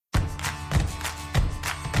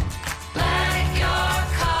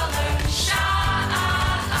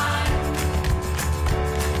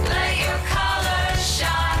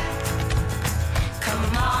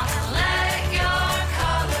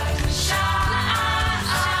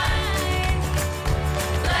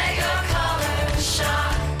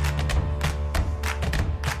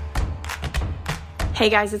Hey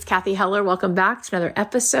guys, it's Kathy Heller. Welcome back to another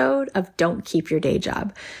episode of Don't Keep Your Day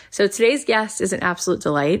Job. So today's guest is an absolute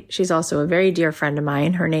delight. She's also a very dear friend of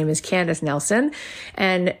mine. Her name is Candace Nelson,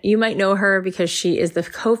 and you might know her because she is the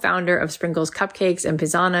co-founder of Sprinkles Cupcakes and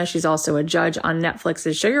Pizzana. She's also a judge on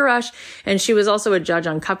Netflix's Sugar Rush, and she was also a judge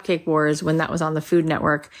on Cupcake Wars when that was on the Food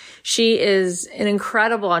Network. She is an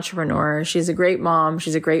incredible entrepreneur. She's a great mom.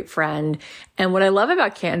 She's a great friend. And what I love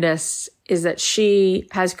about Candace is that she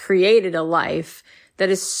has created a life that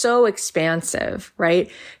is so expansive, right?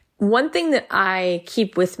 One thing that I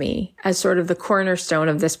keep with me as sort of the cornerstone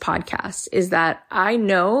of this podcast is that I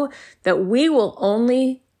know that we will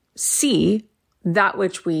only see that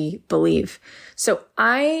which we believe. So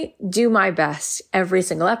I do my best every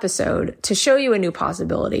single episode to show you a new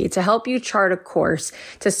possibility, to help you chart a course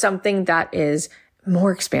to something that is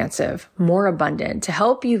more expansive, more abundant, to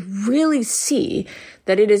help you really see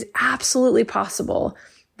that it is absolutely possible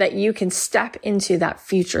that you can step into that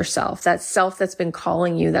future self that's been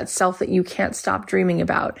calling you, that self that you can't stop dreaming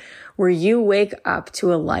about, where you wake up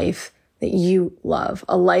to a life that you love,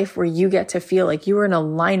 a life where you get to feel like you are in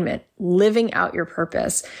alignment, living out your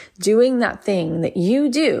purpose, doing that thing that you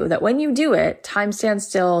do, that when you do it, time stands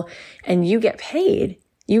still and you get paid.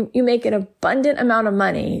 You make an abundant amount of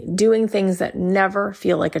money doing things that never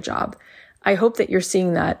feel like a job. I hope that you're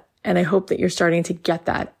seeing that, and I hope that you're starting to get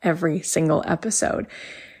that every single episode.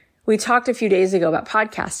 We talked a few days ago about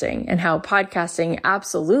podcasting and how podcasting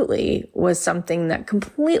absolutely was something that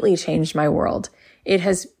completely changed my world. It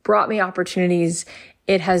has brought me opportunities.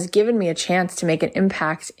 It has given me a chance to make an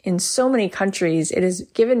impact in so many countries. It has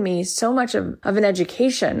given me so much of an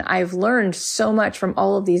education. I've learned so much from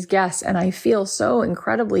all of these guests, and I feel so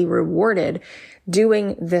incredibly rewarded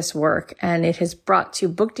doing this work. And it has brought 2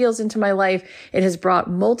 book deals into my life. It has brought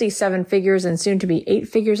multi-7 figures and soon to be 8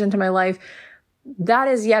 figures into my life. That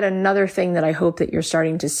is yet another thing that I hope that you're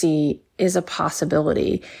starting to see is a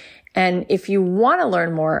possibility. And if you want to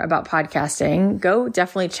learn more about podcasting, go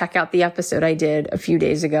definitely check out the episode I did a few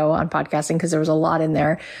days ago on podcasting because there was a lot in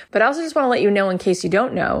there. But I also just want to let you know, in case you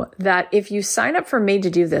don't know, that if you sign up for Made to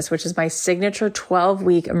Do This, which is my signature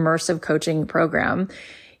 12-week immersive coaching program,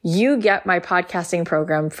 you get my podcasting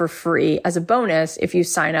program for free as a bonus if you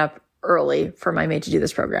sign up early for my Made to Do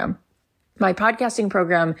This program. My podcasting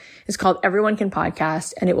program is called Everyone Can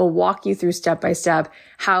Podcast, and it will walk you through step by step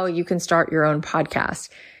how you can start your own podcast.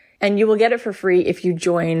 And you will get it for free if you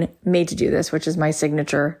join Made to Do This, which is my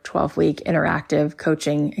signature 12-week interactive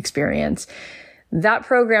coaching experience. That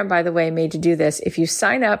program, by the way, Made to Do This, if you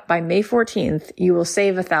sign up by May 14th, you will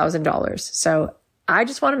save $1,000. So I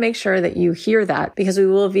just want to make sure that you hear that because we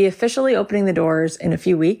will be officially opening the doors in a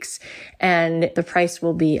few weeks and the price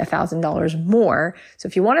will be $1,000 more. So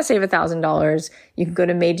if you want to save $1,000, you can go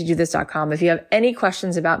to madetodothis.com. If you have any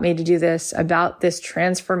questions about Made to Do This, about this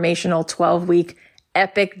transformational 12-week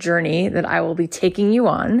epic journey that I will be taking you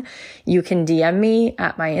on, you can DM me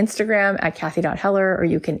at my Instagram at Kathy.Heller, or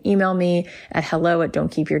you can email me at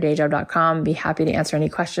hello@don'tkeepyourdayjob.com. Be happy to answer any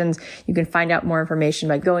questions. You can find out more information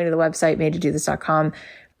by going to the website, madetodothis.com.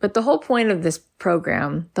 But the whole point of this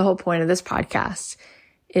program, the whole point of this podcast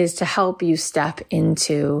is to help you step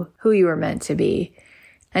into who you are meant to be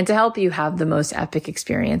and to help you have the most epic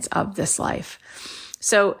experience of this life.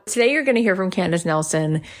 So today you're going to hear from Candace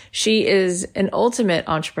Nelson. She is an ultimate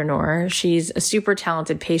entrepreneur. She's a super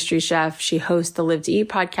talented pastry chef. She hosts the Live to Eat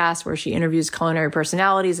podcast where she interviews culinary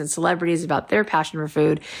personalities and celebrities about their passion for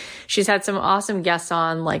food. She's had some awesome guests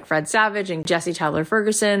on like Fred Savage and Jesse Tyler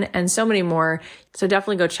Ferguson and so many more. So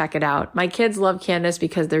definitely go check it out. My kids love Candace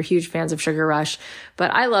because they're huge fans of Sugar Rush,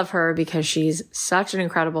 but I love her because she's such an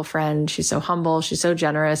incredible friend. She's so humble. She's so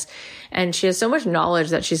generous. And she has so much knowledge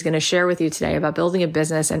that she's going to share with you today about building a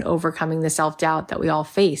business and overcoming the self-doubt that we all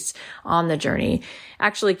face on the journey.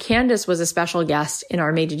 Actually, Candace was a special guest in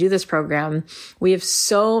our Made to Do This program. We have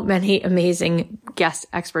so many amazing guest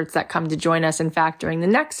experts that come to join us. In fact, during the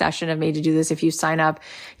next session of Made to Do This, if you sign up,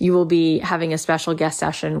 you will be having a special guest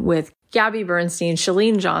session with Gabby Bernstein,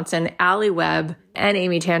 Shalene Johnson, Allie Webb, and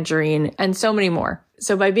Amy Tangerine, and so many more.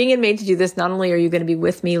 So by being in Made to Do This, not only are you going to be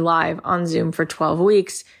with me live on Zoom for 12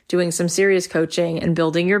 weeks, doing some serious coaching and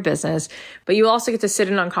building your business, but you also get to sit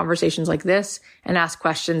in on conversations like this and ask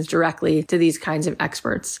questions directly to these kinds of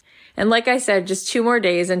experts. And like I said, just 2 more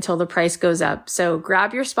days until the price goes up. So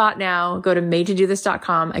grab your spot now, go to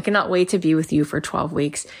madetodothis.com. I cannot wait to be with you for 12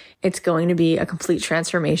 weeks. It's going to be a complete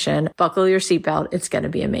transformation. Buckle your seatbelt. It's going to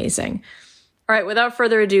be amazing. All right. Without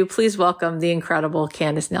further ado, please welcome the incredible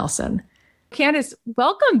Candace Nelson. Candace,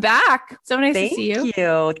 welcome back. So nice to see you. Thank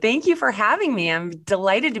you. Thank you for having me. I'm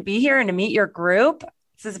delighted to be here and to meet your group.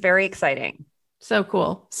 This is very exciting. So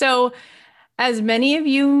cool. So As many of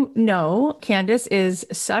you know, Candace is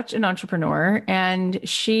such an entrepreneur and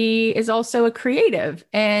she is also a creative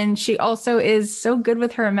and she also is so good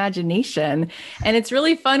with her imagination. And it's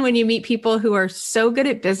really fun when you meet people who are so good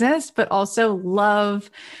at business, but also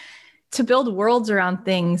love to build worlds around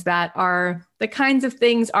things that are the kinds of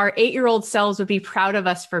things our 8-year-old selves would be proud of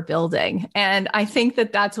us for building. And I think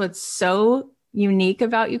that that's what's so unique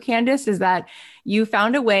about you, Candace, is that you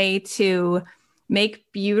found a way to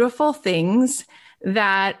make beautiful things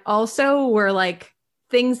that also were like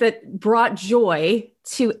things that brought joy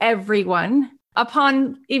to everyone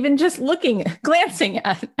upon even just glancing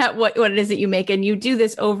at what it is that you make. And you do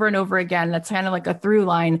this over and over again. That's kind of like a through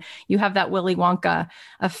line. You have that Willy Wonka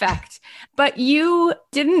effect, but you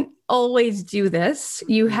didn't always do this.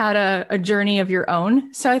 You had a journey of your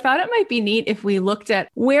own. So I thought it might be neat if we looked at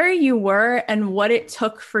where you were and what it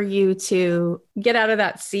took for you to get out of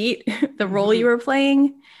that seat, the role you were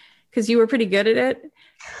playing, because you were pretty good at it,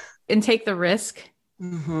 and take the risk.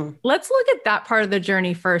 Let's look at that part of the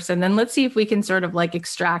journey first, and then let's see if we can sort of like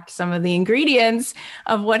extract some of the ingredients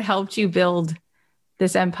of what helped you build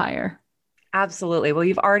this empire. Absolutely. Well,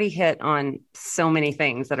 you've already hit on so many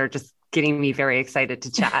things that are just getting me very excited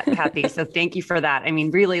to chat, Kathy. So thank you for that. I mean,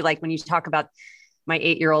 really, like when you talk about my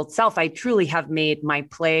 8-year-old self, I truly have made my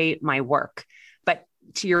play my work. But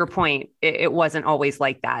to your point, it wasn't always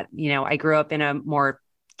like that. You know, I grew up in a more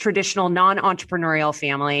traditional non-entrepreneurial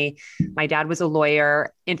family. My dad was a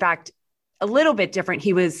lawyer. In fact, a little bit different.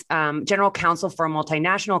 He was general counsel for a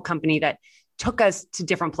multinational company that took us to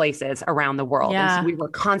different places around the world. Yeah. And so we were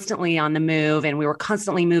constantly on the move and we were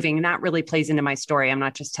constantly moving. And that really plays into my story. I'm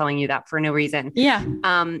not just telling you that for no reason. Yeah.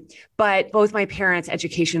 But both my parents'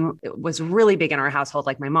 education was really big in our household.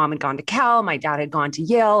 Like my mom had gone to Cal, my dad had gone to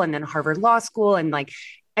Yale and then Harvard Law School. And like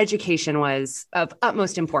education was of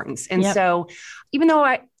utmost importance. And so even though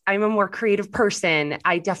I'm a more creative person,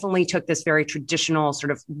 I definitely took this very traditional sort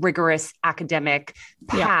of rigorous academic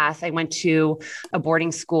path. I went to a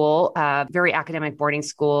boarding school, very academic boarding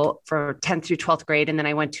school for 10th through 12th grade. And then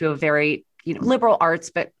I went to a very, liberal arts,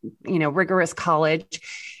 but, rigorous college.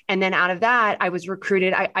 And then out of that, I was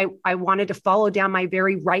recruited. I wanted to follow down my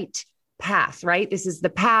very right path, right? This is the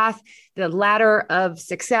path, the ladder of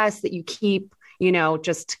success that you keep,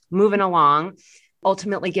 just moving along.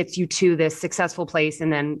 Ultimately gets you to this successful place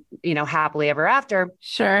and then, happily ever after.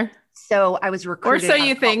 Sure. So I was recruited. Or so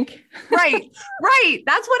you think. Right.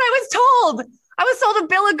 That's what I was told. I was sold a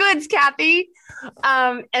bill of goods, Kathy.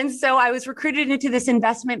 And so I was recruited into this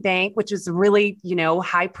investment bank, which is a really,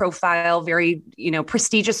 high profile, very,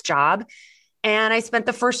 prestigious job. And I spent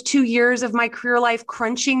the first 2 years of my career life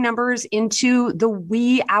crunching numbers into the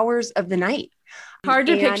wee hours of the night. Hard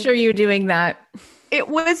to picture you doing that. It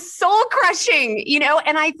was soul crushing,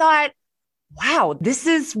 and I thought, wow, this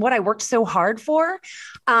is what I worked so hard for.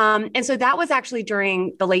 And so that was actually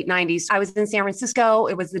during the late 90s. I was in San Francisco.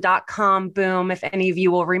 It was the dot-com boom. If any of you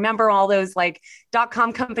will remember, all those like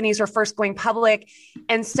dot-com companies were first going public.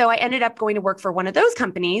 And so I ended up going to work for one of those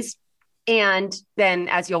companies. And then,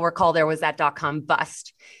 as you'll recall, there was that dot-com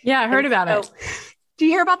bust. Yeah, I heard about it. Do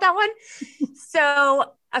you hear about that one?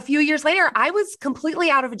 So a few years later, I was completely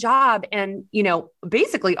out of a job and,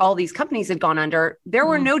 basically all these companies had gone under. There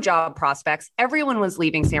were no job prospects. Everyone was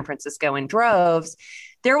leaving San Francisco in droves.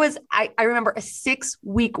 There was, I remember a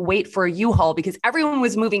 6-week wait for a U-Haul because everyone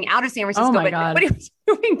was moving out of San Francisco, but nobody was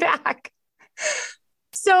moving back.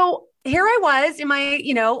 So here I was in my,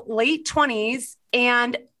 late 20s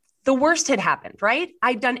and the worst had happened, right?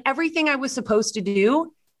 I'd done everything I was supposed to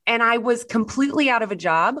do. And I was completely out of a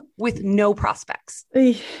job with no prospects.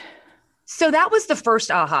 So that was the first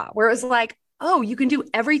aha, where it was like, oh, you can do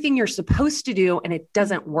everything you're supposed to do and it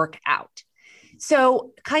doesn't work out.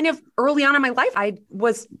 So kind of early on in my life, I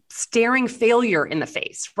was staring failure in the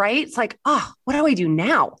face, right? It's like, oh, what do I do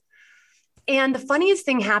now? And the funniest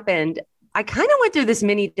thing happened. I kind of went through this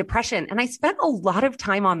mini depression and I spent a lot of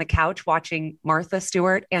time on the couch watching Martha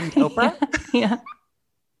Stewart and Oprah. Yeah.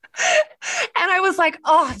 And I was like,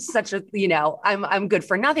 oh, it's such a, I'm good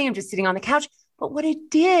for nothing. I'm just sitting on the couch. But what it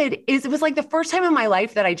did is it was like the first time in my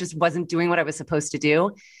life that I just wasn't doing what I was supposed to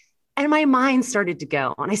do. And my mind started to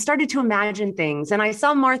go and I started to imagine things. And I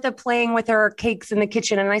saw Martha playing with her cakes in the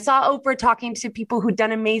kitchen. And I saw Oprah talking to people who'd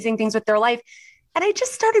done amazing things with their life. And I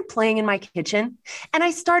just started playing in my kitchen. And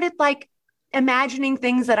I started like imagining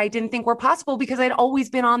things that I didn't think were possible because I'd always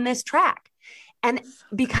been on this track. And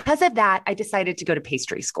because of that, I decided to go to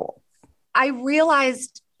pastry school. I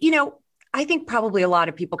realized, I think probably a lot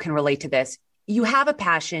of people can relate to this. You have a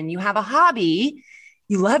passion, you have a hobby,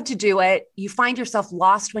 you love to do it. You find yourself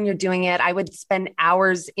lost when you're doing it. I would spend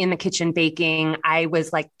hours in the kitchen baking. I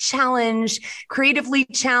was like challenged, creatively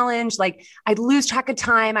challenged. Like I'd lose track of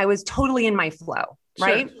time. I was totally in my flow.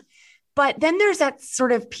 Right. Sure. But then there's that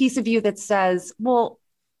sort of piece of you that says, well,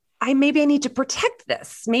 maybe I need to protect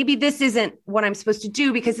this. Maybe this isn't what I'm supposed to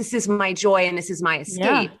do because this is my joy and this is my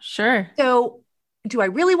escape. Yeah, sure. So do I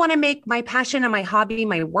really want to make my passion and my hobby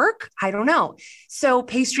my work? I don't know. So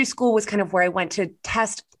pastry school was kind of where I went to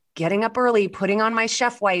test getting up early, putting on my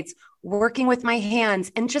chef whites, working with my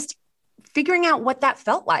hands, and just figuring out what that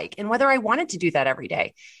felt like and whether I wanted to do that every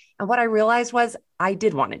day. And what I realized was I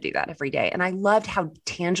did want to do that every day. And I loved how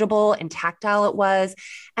tangible and tactile it was.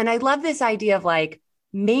 And I love this idea of like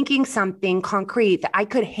making something concrete that I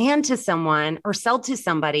could hand to someone or sell to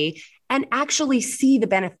somebody and actually see the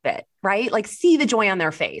benefit, right? Like see the joy on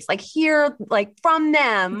their face, like hear like from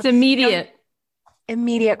them. It's immediate.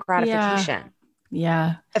 Immediate gratification.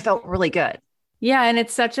 Yeah. It felt really good. Yeah. And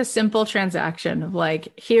it's such a simple transaction of like,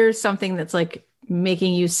 here's something that's like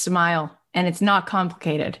making you smile and it's not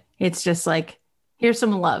complicated. It's just like, here's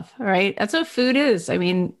some love, right? That's what food is. I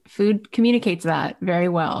mean, food communicates that very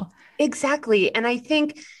well. Exactly. And I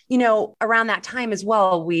think, around that time as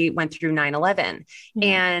well, we went through 9/11. Yeah.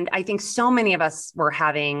 And I think so many of us were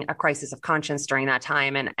having a crisis of conscience during that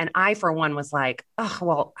time. And I, for one, was like, oh,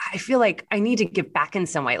 well, I feel like I need to give back in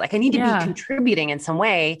some way. Like I need to be contributing in some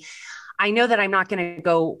way. I know that I'm not going to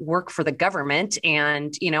go work for the government.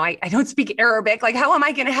 And, I don't speak Arabic. Like, how am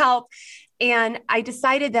I going to help? And I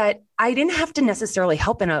decided that I didn't have to necessarily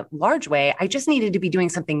help in a large way. I just needed to be doing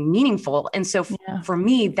something meaningful. And so for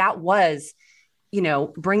me, that was,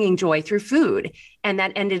 bringing joy through food. And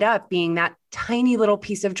that ended up being that tiny little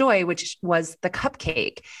piece of joy, which was the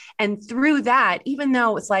cupcake. And through that, even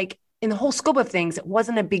though it's like in the whole scope of things, it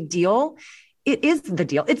wasn't a big deal. It is the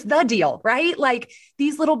deal. It's the deal, right? Like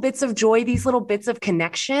these little bits of joy, these little bits of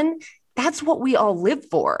connection, that's what we all live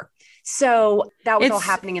for. So that was all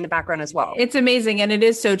happening in the background as well. It's amazing. And it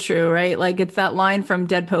is so true, right? Like it's that line from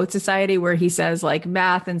Dead Poet Society where he says like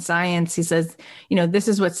math and science, he says, this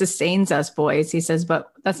is what sustains us boys. He says,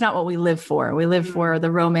 but that's not what we live for. We live for the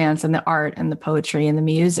romance and the art and the poetry and the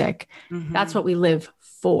music. Mm-hmm. That's what we live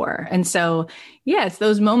for. And so, it's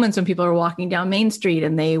those moments when people are walking down Main Street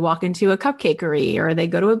and they walk into a cupcakery or they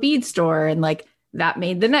go to a bead store and like, that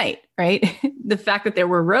made the night, right? The fact that there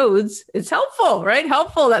were roads is helpful, right?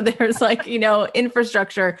 Helpful that there's like,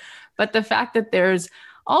 infrastructure, but the fact that there's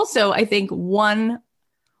also, I think one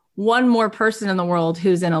more person in the world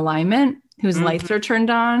who's in alignment, whose lights are turned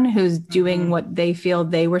on, who's doing what they feel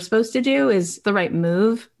they were supposed to do is the right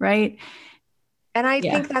move, right? And I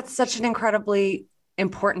think that's such an incredibly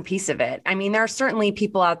important piece of it. I mean, there are certainly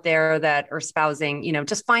people out there that are espousing,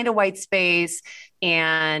 just find a white space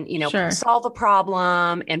and, solve a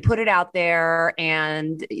problem and put it out there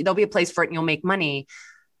and there'll be a place for it and you'll make money.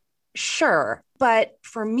 Sure. But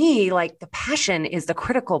for me, like the passion is the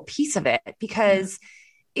critical piece of it because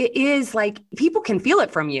it is like people can feel it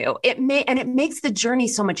from you. It makes the journey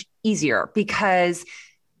so much easier because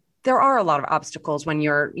there are a lot of obstacles when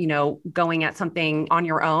you're, going at something on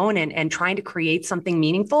your own and trying to create something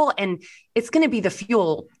meaningful. And it's going to be the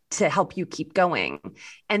fuel to help you keep going.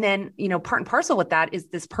 And then, part and parcel with that is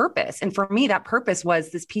this purpose. And for me, that purpose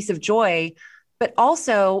was this piece of joy, but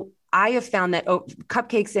also I have found that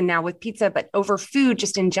cupcakes and now with pizza, but over food,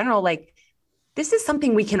 just in general, like this is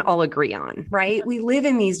something we can all agree on, right? We live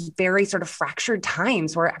in these very sort of fractured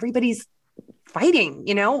times where everybody's fighting,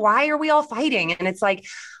 why are we all fighting? And it's like,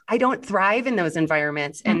 I don't thrive in those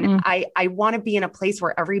environments. And I want to be in a place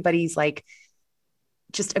where everybody's like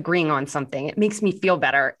just agreeing on something. It makes me feel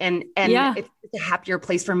better. And it's a happier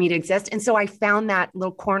place for me to exist. And so I found that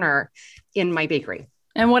little corner in my bakery.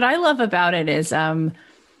 And what I love about it is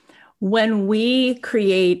when we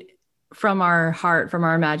create from our heart, from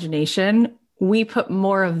our imagination, we put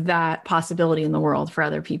more of that possibility in the world for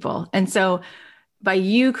other people. And so by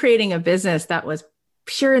you creating a business that was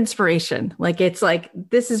pure inspiration, like it's like,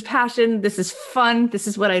 this is passion, this is fun, this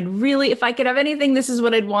is what I'd really, if I could have anything, this is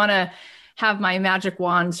what I'd want to have my magic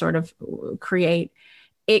wand sort of create.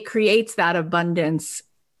 It creates that abundance.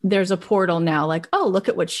 There's a portal now, like, oh, look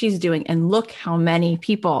at what she's doing. And look how many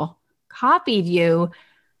people copied you,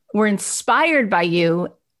 were inspired by you.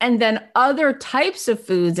 And then other types of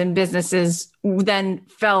foods and businesses then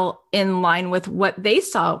fell in line with what they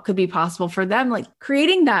saw could be possible for them. Like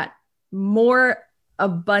creating that more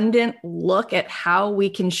abundant look at how we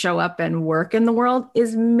can show up and work in the world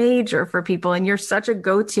is major for people. And you're such a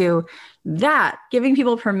go-to that giving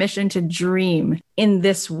people permission to dream in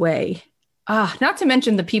this way Not to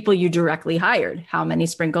mention the people you directly hired, how many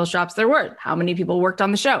sprinkle shops there were, how many people worked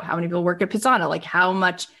on the show, how many people work at Pisana, like how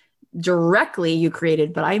much directly you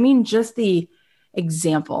created. But I mean, just the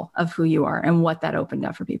example of who you are and what that opened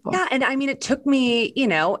up for people. Yeah. And I mean, it took me,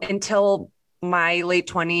 until my late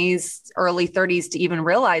 20s, early 30s to even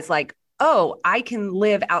realize like, oh, I can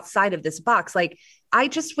live outside of this box. Like I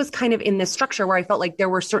just was kind of in this structure where I felt like there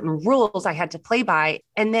were certain rules I had to play by.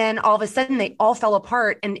 And then all of a sudden they all fell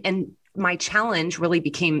apart and my challenge really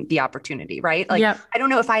became the opportunity, right? Like, I don't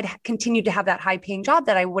know if I'd continued to have that high paying job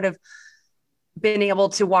that I would have been able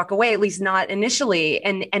to walk away, at least not initially.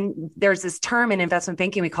 And there's this term in investment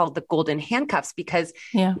banking, we call it the golden handcuffs, because,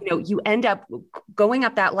 you end up going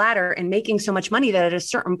up that ladder and making so much money that at a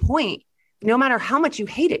certain point, no matter how much you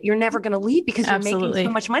hate it, you're never going to leave because you're making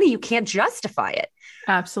so much money. You can't justify it.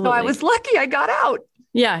 Absolutely. So I was lucky I got out.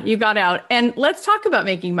 Yeah, you got out. And let's talk about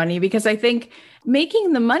making money, because I think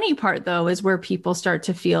making the money part, though, is where people start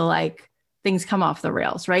to feel like things come off the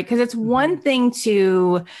rails, right? Because it's one thing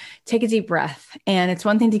to take a deep breath, and it's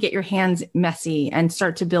one thing to get your hands messy and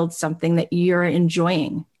start to build something that you're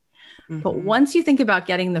enjoying. But once you think about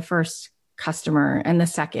getting the first customer and the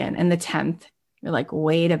second and the 10th, you're like,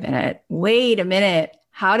 wait a minute.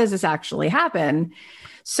 How does this actually happen?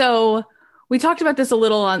 So we talked about this a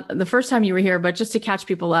little on the first time you were here, but just to catch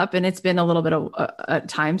people up, and it's been a little bit of a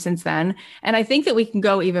time since then. And I think that we can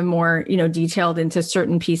go even more, detailed into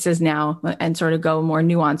certain pieces now and sort of go more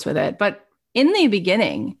nuanced with it. But in the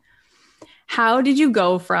beginning, how did you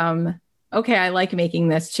go from, okay, I like making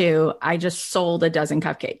this, to I just sold a dozen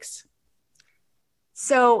cupcakes?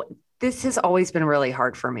 So this has always been really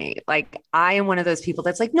hard for me. Like I am one of those people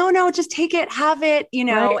that's like, no, just take it, have it,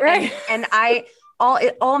 Right. And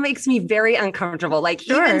it all makes me very uncomfortable. Like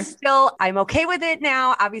even still, I'm okay with it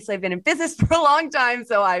now. Obviously I've been in business for a long time,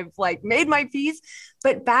 so I've like made my peace,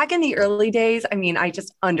 but back in the early days, I mean, I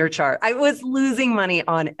just undercharged. I was losing money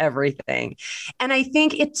on everything. And I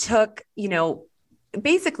think it took,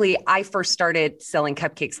 basically, I first started selling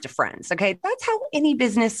cupcakes to friends. Okay. That's how any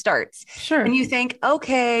business starts. Sure. And you think,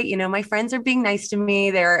 okay, my friends are being nice to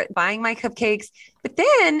me. They're buying my cupcakes, but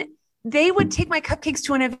then they would take my cupcakes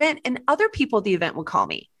to an event and other people at the event would call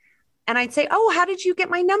me. And I'd say, oh, how did you get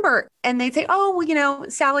my number? And they'd say, oh, well,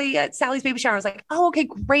 Sally at Sally's baby shower. I was like, oh, okay,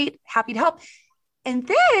 great. Happy to help. And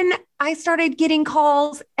then I started getting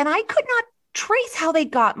calls and I could not trace how they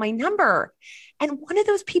got my number. And one of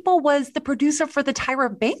those people was the producer for the Tyra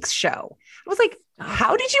Banks show. I was like,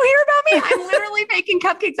 how did you hear about me? I'm literally making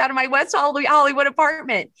cupcakes out of my West Hollywood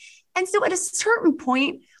apartment. And so at a certain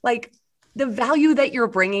point, like the value that you're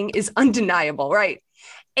bringing is undeniable, right?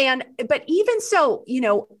 But even so,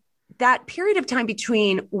 that period of time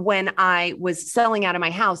between when I was selling out of my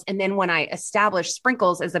house and then when I established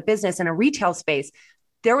Sprinkles as a business in a retail space,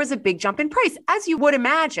 there was a big jump in price, as you would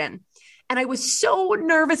imagine. And I was so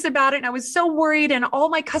nervous about it. And I was so worried. And all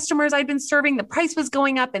my customers I'd been serving, the price was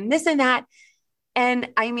going up and this and that. And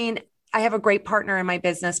I mean, I have a great partner in my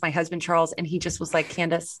business, my husband, Charles, and he just was like,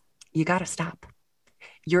 Candace, you got to stop.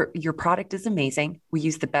 Your product is amazing. We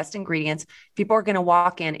use the best ingredients. People are going to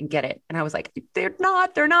walk in and get it. And I was like, they're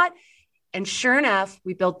not. And sure enough,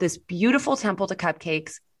 we built this beautiful temple to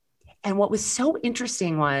cupcakes. And what was so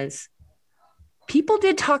interesting was people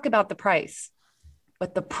did talk about the price,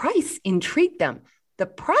 but the price intrigued them. The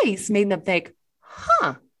price made them think,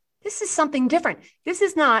 this is something different. This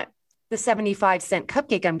is not the 75-cent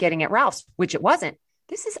cupcake I'm getting at Ralph's, which it wasn't.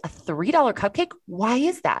 This is a $3 cupcake. Why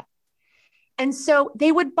is that? And so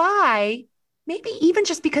they would buy maybe even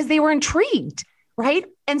just because they were intrigued, right?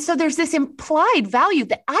 And so there's this implied value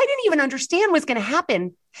that I didn't even understand was going to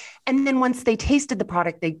happen. And then once they tasted the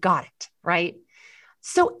product, they got it, right?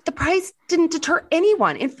 So the price didn't deter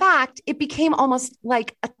anyone. In fact, it became almost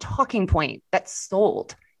like a talking point that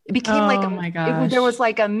sold. It became there was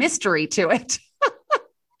like a mystery to it.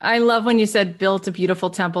 I love when you said built a beautiful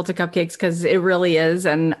temple to cupcakes, because it really is.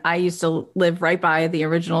 And I used to live right by the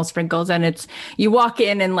original Sprinkles, and you walk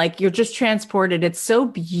in and like, you're just transported. It's so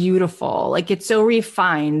beautiful. Like it's so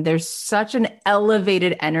refined. There's such an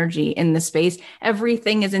elevated energy in the space.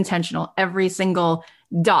 Everything is intentional, every single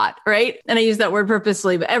dot, right? And I use that word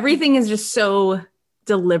purposely, but everything is just so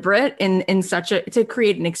deliberate in such to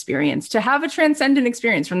create an experience, to have a transcendent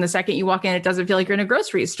experience. From the second you walk in, it doesn't feel like you're in a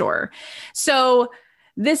grocery store. So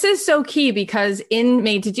this is so key, because in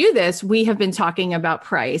Made to Do This, we have been talking about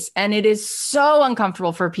price, and it is so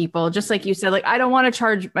uncomfortable for people. Just like you said, like, I don't want to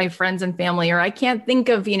charge my friends and family, or I can't think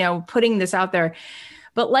of, putting this out there.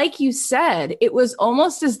 But like you said, it was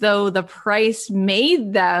almost as though the price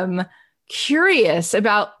made them curious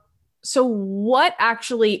about, so what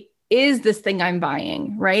actually is this thing I'm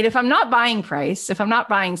buying, right? If I'm not buying price, if I'm not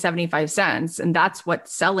buying 75 cents and that's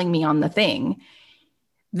what's selling me on the thing,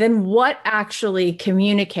 then what actually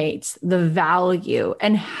communicates the value?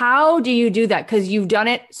 And how do you do that? Because you've done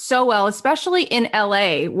it so well, especially in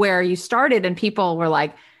LA, where you started and people were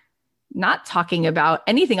like, not talking about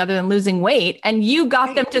anything other than losing weight. And you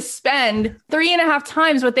got them to spend 3.5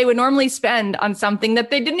 times what they would normally spend on something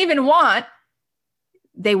that they didn't even want.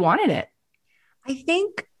 They wanted it. I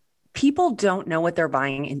think people don't know what they're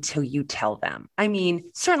buying until you tell them. I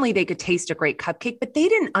mean, certainly they could taste a great cupcake, but they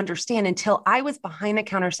didn't understand until I was behind the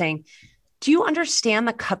counter saying, do you understand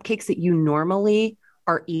the cupcakes that you normally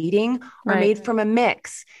are eating are made from a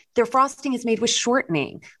mix? Their frosting is made with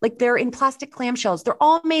shortening. Like they're in plastic clamshells. They're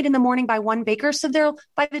all made in the morning by one baker. So they're,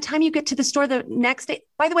 by the time you get to the store the next day,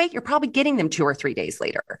 by the way, you're probably getting them 2 or 3 days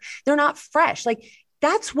later. They're not fresh. Like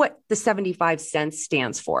that's what the 75 cents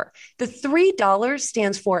stands for. The $3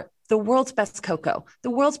 stands for the world's best cocoa, the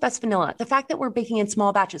world's best vanilla, the fact that we're baking in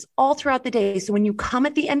small batches all throughout the day. So when you come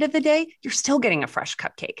at the end of the day, you're still getting a fresh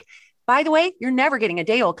cupcake. By the way, you're never getting a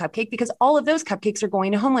day-old cupcake because all of those cupcakes are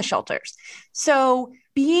going to homeless shelters. So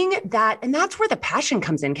being that, and that's where the passion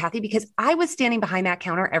comes in, Kathy, because I was standing behind that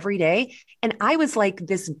counter every day and I was like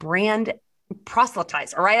this brand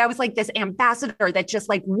proselytizer, right? I was like this ambassador that just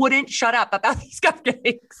like wouldn't shut up about these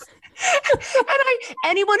cupcakes. And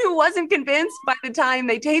anyone who wasn't convinced by the time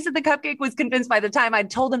they tasted the cupcake was convinced by the time I'd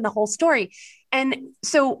told them the whole story. And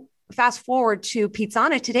so fast forward to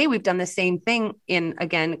Pizzana today, we've done the same thing in,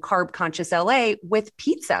 again, carb conscious LA with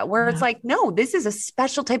pizza, where it's like, no, this is a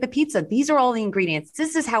special type of pizza. These are all the ingredients.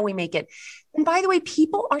 This is how we make it. And by the way,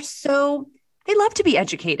 people are they love to be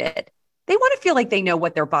educated. They want to feel like they know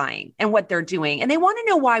what they're buying and what they're doing. And they want to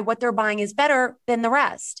know why what they're buying is better than the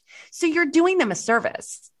rest. So you're doing them a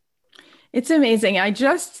service. It's amazing.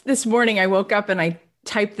 This morning, I woke up and I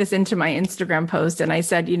typed this into my Instagram post and I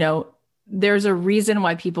said, there's a reason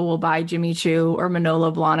why people will buy Jimmy Choo or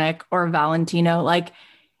Manolo Blahnik or Valentino. Like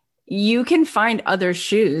you can find other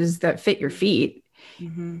shoes that fit your feet,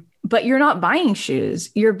 but you're not buying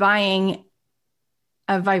shoes. You're buying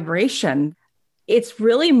a vibration. It's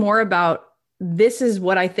really more about, this is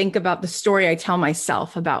what I think about the story I tell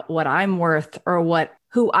myself about what I'm worth or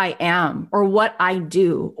who I am or what I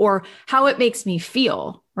do or how it makes me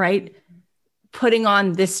feel, right? Putting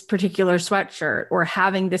on this particular sweatshirt or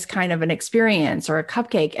having this kind of an experience or a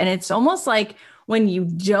cupcake. And it's almost like when you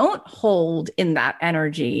don't hold in that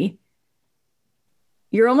energy,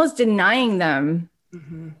 you're almost denying them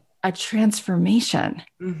a transformation.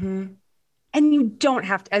 And you don't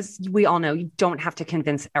have to, as we all know, you don't have to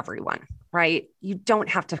convince everyone, right? You don't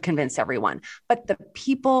have to convince everyone. But the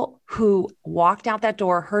people who walked out that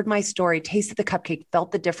door, heard my story, tasted the cupcake,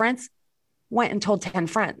 felt the difference, went and told 10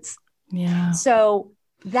 friends. Yeah. So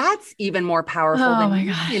that's even more powerful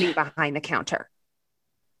than sitting behind the counter.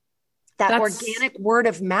 That's organic word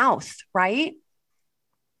of mouth, right?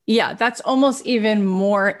 Yeah, that's almost even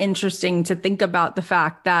more interesting to think about the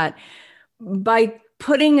fact that by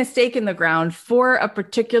putting a stake in the ground for a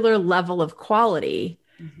particular level of quality,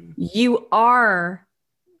 you are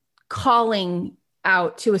calling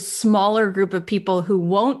out to a smaller group of people who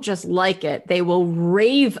won't just like it, they will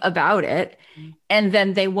rave about it, and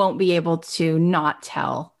then they won't be able to not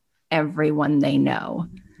tell everyone they know,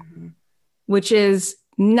 which is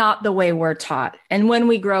not the way we're taught. And when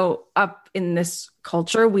we grow up in this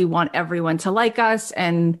culture, we want everyone to like us,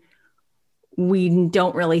 and we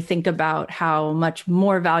don't really think about how much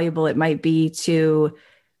more valuable it might be to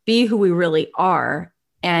be who we really are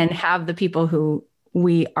and have the people who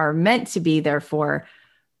we are meant to be there for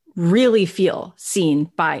really feel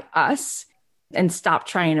seen by us and stop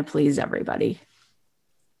trying to please everybody.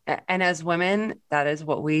 And as women, that is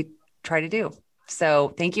what we try to do.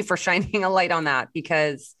 So thank you for shining a light on that,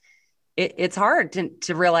 because it's hard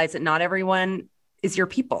to realize that not everyone is your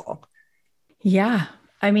people. Yeah.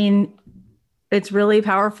 I mean, it's really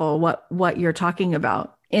powerful what you're talking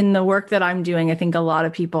about. In the work that I'm doing, I think a lot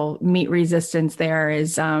of people meet resistance there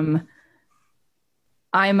is, I'm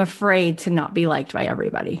afraid to not be liked by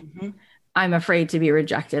everybody. I'm afraid to be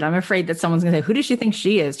rejected. I'm afraid that someone's going to say, who does she think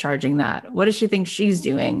she is charging that? What does she think she's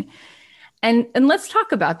doing? And let's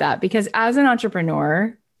talk about that, because as an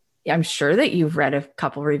entrepreneur, I'm sure that you've read a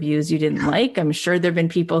couple reviews you didn't like. I'm sure there've been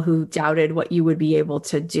people who doubted what you would be able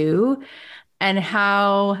to do. And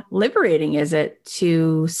how liberating is it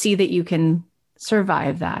to see that you can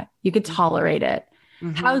survive that? You could tolerate it.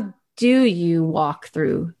 How do you walk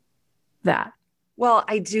through that? Well,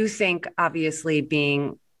 I do think obviously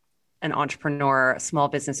being an entrepreneur, a small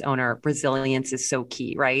business owner, resilience is so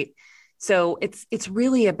key, right? So it's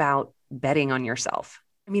really about betting on yourself.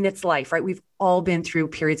 I mean, it's life, right? We've all been through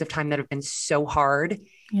periods of time that have been so hard.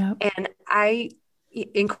 Yeah. And I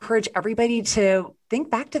encourage everybody to think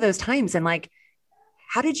back to those times and like,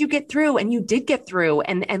 how did you get through? And you did get through,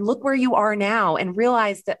 and look where you are now, and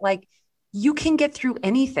realize that like you can get through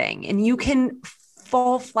anything, and you can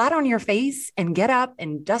fall flat on your face and get up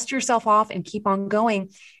and dust yourself off and keep on going.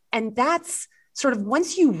 And that's sort of,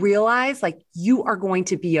 once you realize like you are going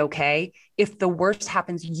to be okay, if the worst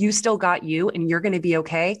happens, you still got you and you're going to be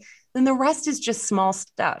okay, then the rest is just small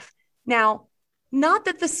stuff. Now, not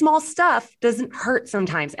that the small stuff doesn't hurt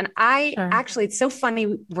sometimes. And I actually, it's so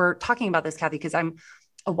funny we're talking about this, Kathy, because I'm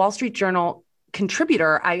a Wall Street Journal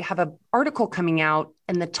contributor. I have an article coming out,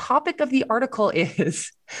 and the topic of the article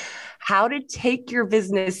is how to take your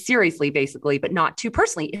business seriously, basically, but not too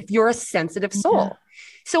personally if you're a sensitive soul. Yeah.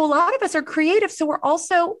 So a lot of us are creative. So we're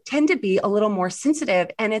also tend to be a little more sensitive.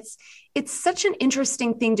 And it's such an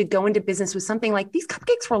interesting thing to go into business with something like these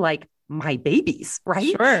cupcakes were like my babies,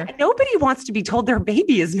 right? Sure. And nobody wants to be told their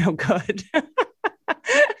baby is no good.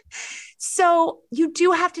 So you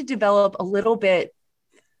do have to develop a little bit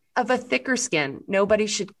of a thicker skin. Nobody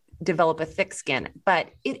should develop a thick skin, but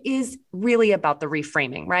it is really about the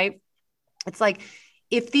reframing, right? It's like,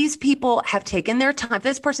 if these people have taken their time, if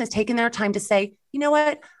this person has taken their time to say, you know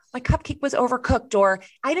what, my cupcake was overcooked, or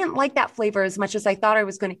I didn't like that flavor as much as I thought I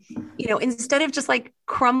was going to, instead of just like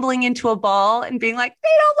crumbling into a ball and being like, they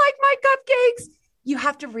don't like my cupcakes, you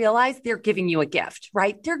have to realize they're giving you a gift,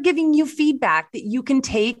 right? They're giving you feedback that you can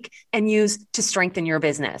take and use to strengthen your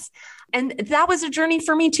business. And that was a journey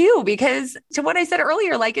for me too, because to what I said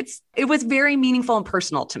earlier, like it was very meaningful and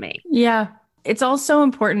personal to me. Yeah. It's also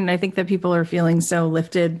important. I think that people are feeling so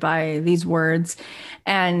lifted by these words,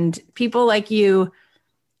 and people like you,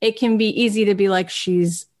 it can be easy to be like,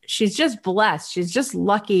 she's just blessed. She's just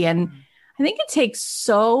lucky. And I think it takes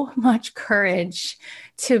so much courage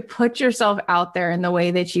to put yourself out there in the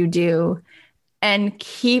way that you do and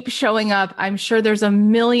keep showing up. I'm sure there's a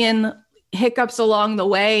million hiccups along the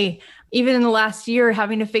way, even in the last year,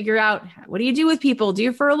 having to figure out, what do you do with people? Do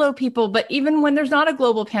you furlough people? But even when there's not a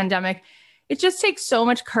global pandemic, it just takes so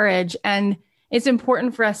much courage. And it's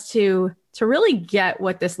important for us to really get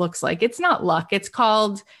what this looks like. It's not luck. It's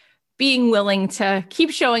called being willing to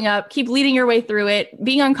keep showing up, keep leading your way through it,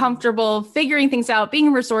 being uncomfortable, figuring things out,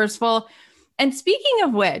 being resourceful. And speaking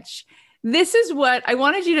of which, this is what I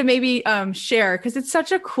wanted you to maybe share, because it's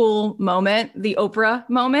such a cool moment, the Oprah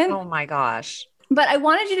moment. Oh my gosh. But I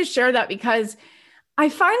wanted you to share that because I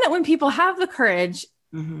find that when people have the courage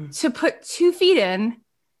to put 2 feet in,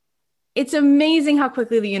 it's amazing how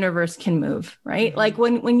quickly the universe can move, right? Like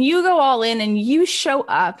when you go all in and you show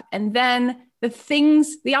up, and then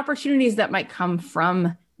the opportunities that might come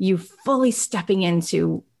from you fully stepping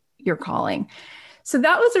into your calling. So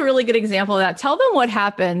that was a really good example of that. Tell them what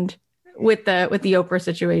happened with the Oprah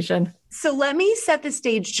situation. So let me set the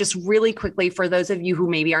stage just really quickly for those of you who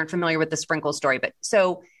maybe aren't familiar with the Sprinkles story. But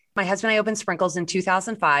so my husband and I opened Sprinkles in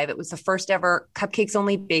 2005. It was the first ever cupcakes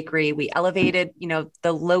only bakery. We elevated,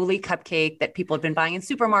 the lowly cupcake that people had been buying in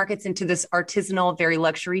supermarkets into this artisanal, very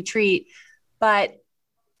luxury treat. But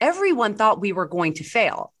everyone thought we were going to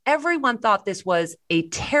fail. Everyone thought this was a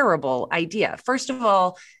terrible idea. First of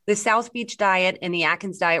all, the South Beach diet and the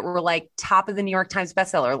Atkins diet were like top of the New York Times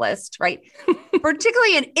bestseller list, right?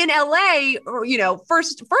 Particularly in LA,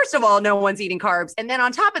 first of all, no one's eating carbs. And then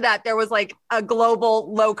on top of that, there was like a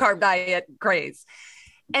global low carb diet craze.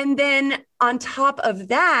 And then on top of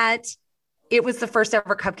that, it was the first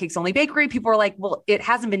ever cupcakes only bakery. People were like, well, it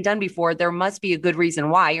hasn't been done before. There must be a good reason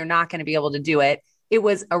why you're not going to be able to do it. It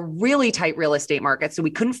was a really tight real estate market. So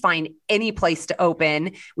we couldn't find any place to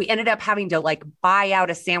open. We ended up having to like buy out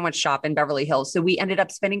a sandwich shop in Beverly Hills. So we ended up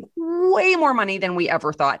spending way more money than we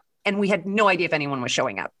ever thought. And we had no idea if anyone was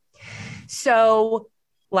showing up. So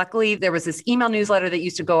luckily there was this email newsletter that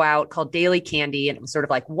used to go out called Daily Candy. And it was sort of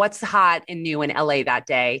like, what's hot and new in LA that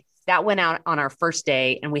day? That went out on our first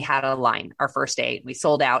day, and we had a line our first day. We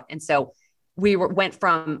sold out. And so we went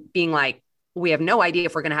from being like, we have no idea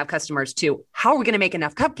if we're going to have customers, to how are we going to make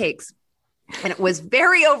enough cupcakes? And it was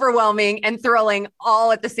very overwhelming and thrilling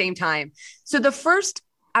all at the same time. So the first,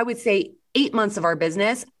 I would say 8 months of our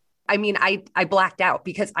business, I blacked out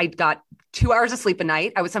because I got 2 hours of sleep a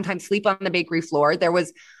night. I would sometimes sleep on the bakery floor.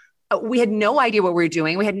 We had no idea what we were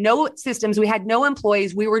doing. We had no systems. We had no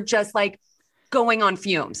employees. We were just like going on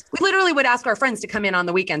fumes. We literally would ask our friends to come in on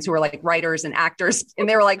the weekends who were like writers and actors. And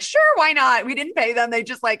they were like, sure, why not? We didn't pay them. They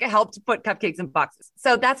just like helped put cupcakes in boxes.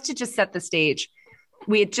 So that's to just set the stage.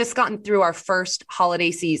 We had just gotten through our first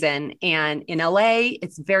holiday season, and in LA,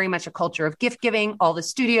 it's very much a culture of gift giving. All the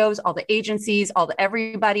studios, all the agencies,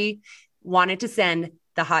 everybody wanted to send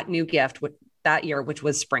the hot new gift that year, which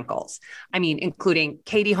was sprinkles. I mean, including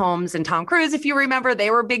Katie Holmes and Tom Cruise. If you remember,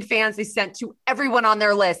 they were big fans. They sent to everyone on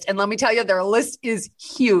their list. And let me tell you, their list is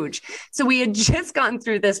huge. So we had just gotten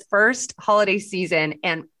through this first holiday season,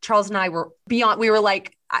 and Charles and I were beyond, we were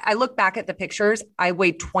like, I look back at the pictures, I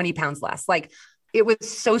weighed 20 pounds less. Like, it was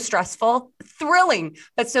so stressful, thrilling,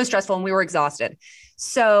 but so stressful. And we were exhausted.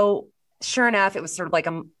 So sure enough, it was sort of like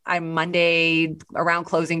a Monday around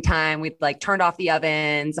closing time. We'd like turned off the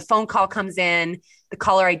ovens. A phone call comes in. The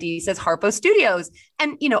caller ID says Harpo Studios.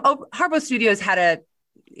 And, Harpo Studios had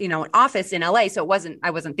an office in LA. So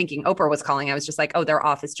I wasn't thinking Oprah was calling. I was just like, oh, their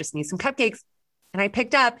office just needs some cupcakes. And I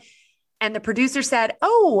picked up, and the producer said,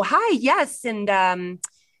 oh, hi. Yes. And,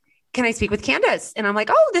 can I speak with Candace? And I'm like,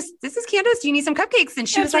 oh, this is Candace. Do you need some cupcakes? And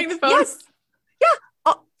she was like, yes. Yeah.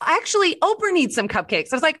 Oh, actually, Oprah needs some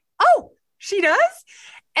cupcakes. I was like, oh, she does?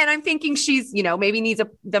 And I'm thinking she's, maybe needs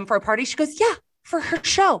them for a party. She goes, yeah, for her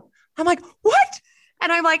show. I'm like, what? And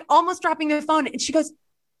I'm like almost dropping the phone. And she goes,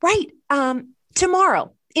 right.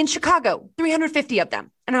 Tomorrow in Chicago, 350 of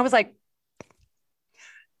them. And I was like,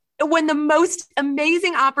 when the most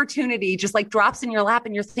amazing opportunity just like drops in your lap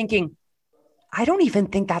and you're thinking, I don't even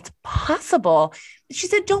think that's possible. She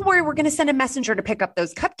said, don't worry, we're going to send a messenger to pick up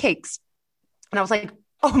those cupcakes. And I was like,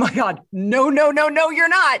 oh my God, no, you're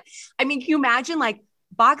not. I mean, can you imagine like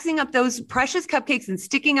boxing up those precious cupcakes and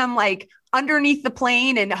sticking them like underneath the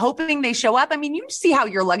plane and hoping they show up? I mean, you see how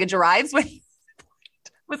your luggage arrives. It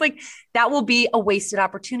was like, that will be a wasted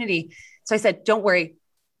opportunity. So I said, don't worry,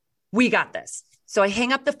 we got this. So I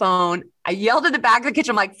hang up the phone. I yelled in the back of the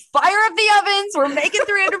kitchen, I'm like, fire up the ovens. We're making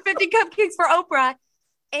 350 cupcakes for Oprah.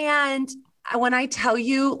 And when I tell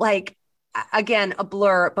you, like, again, a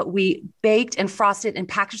blur, but we baked and frosted and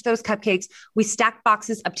packaged those cupcakes. We stacked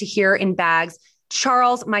boxes up to here in bags.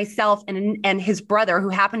 Charles, myself, and his brother, who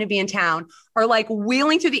happened to be in town, are like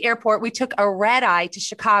wheeling through the airport. We took a red eye to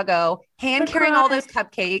Chicago, hand carrying all those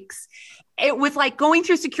cupcakes. It was like going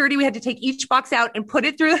through security. We had to take each box out and put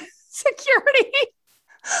it through security.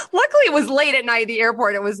 Luckily, it was late at night at the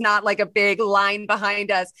airport. It was not like a big line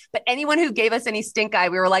behind us. But anyone who gave us any stink eye,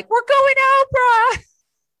 we were like, we're going to Oprah.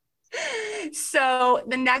 So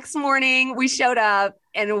the next morning we showed up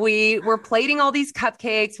and we were plating all these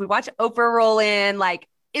cupcakes. We watched Oprah roll in. Like,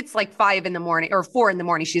 it's like 5 a.m. or 4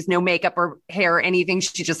 a.m. She has no makeup or hair or anything.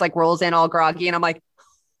 She just like rolls in all groggy. And I'm like,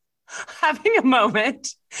 having a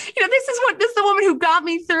moment. This is the woman who got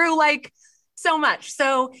me through like so much.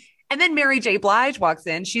 So, and then Mary J. Blige walks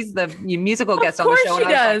in. She's the musical guest on the show. Of course she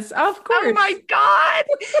does. Like, of course. Oh my God.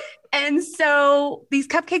 And so these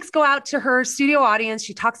cupcakes go out to her studio audience.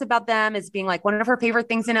 She talks about them as being like one of her favorite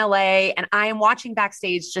things in LA. And I am watching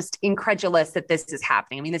backstage just incredulous that this is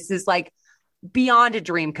happening. I mean, this is like beyond a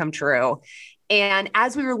dream come true. And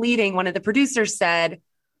as we were leaving, one of the producers said,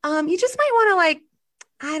 you just might want to like,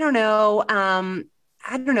 I don't know,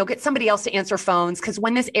 get somebody else to answer phones. Cause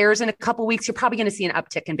when this airs in a couple of weeks, you're probably going to see an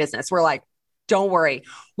uptick in business. We're like, don't worry.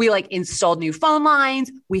 We like installed new phone lines.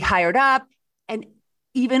 We hired up. And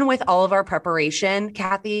even with all of our preparation,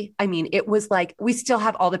 Kathy, I mean, it was like, we still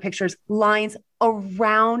have all the pictures, lines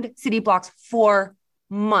around city blocks for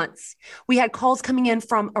months. We had calls coming in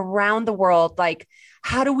from around the world. Like,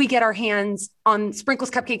 how do we get our hands on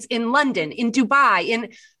Sprinkles cupcakes in London, in Dubai?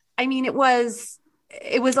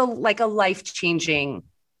 It was a life-changing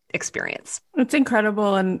experience. It's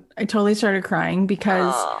incredible. And I totally started crying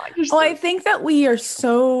because, I think that we are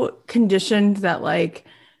so conditioned that like,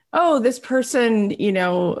 oh, this person,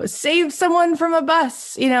 saved someone from a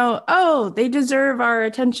bus, they deserve our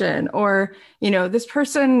attention. Or, this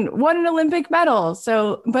person won an Olympic medal.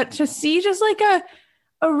 So, but to see just like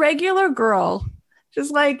a regular girl,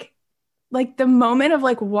 just like the moment of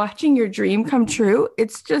like watching your dream come true,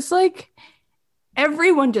 it's just like,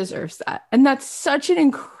 everyone deserves that. And that's such an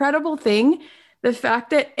incredible thing. The fact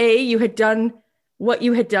that you had done what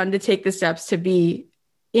you had done to take the steps to be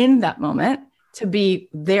in that moment, to be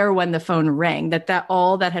there when the phone rang, that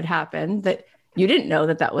all that had happened, that you didn't know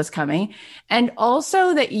that was coming. And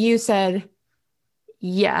also that you said,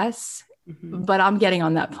 yes, but I'm getting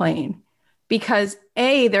on that plane. Because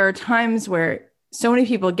there are times where so many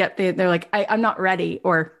people they're like, I'm not ready,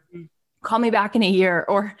 or call me back in a year,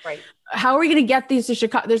 or right. How are we going to get these to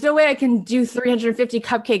Chicago? There's no way I can do 350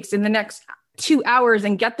 cupcakes in the next 2 hours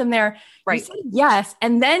and get them there. Right. You said yes.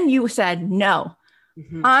 And then you said, no,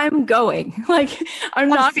 I'm going. Like, I'm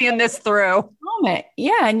not seeing this through. Moment.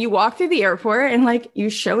 Yeah. And you walked through the airport and like you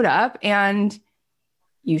showed up. Right.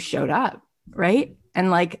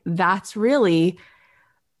 And like, that's why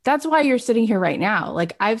you're sitting here right now.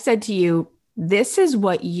 Like I've said to you, this is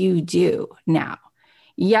what you do now.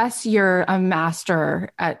 yes, you're a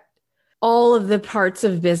master at all of the parts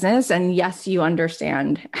of business. And yes, you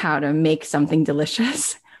understand how to make something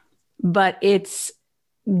delicious, but it's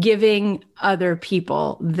giving other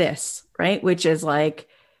people this, right? Which is like,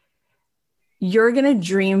 you're going to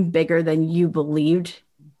dream bigger than you believed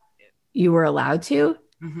you were allowed to.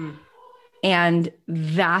 Mm-hmm. And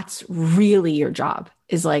that's really your job,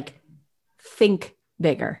 is like, think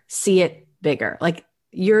bigger, see it bigger. Like,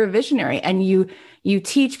 you're a visionary, and you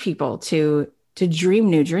teach people to dream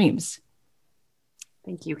new dreams.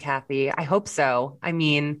 Thank you, Kathy. I hope so. I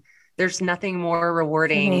mean, there's nothing more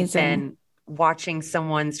rewarding than watching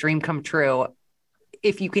someone's dream come true.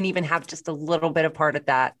 If you can even have just a little bit of part of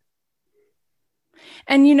that.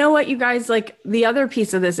 And you know what, you guys, like, the other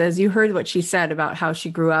piece of this is, you heard what she said about how she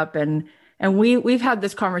grew up, and we've had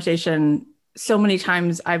this conversation so many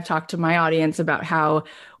times. I've talked to my audience about how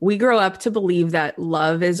we grow up to believe that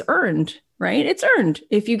love is earned, right? It's earned.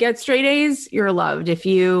 If you get straight A's, you're loved. If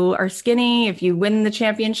you are skinny, if you win the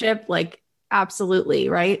championship, like, absolutely,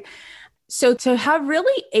 right? So to have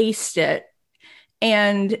really aced it,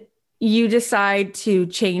 and you decide to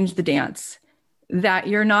change the dance, that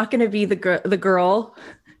you're not going to be the girl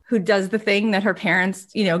who does the thing that her parents,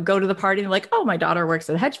 go to the party and like, oh, my daughter works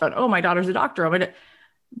at a hedge fund. Oh, my daughter's a doctor. Oh,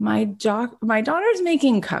 my daughter's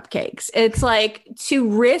making cupcakes. It's like, to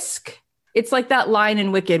risk. It's like that line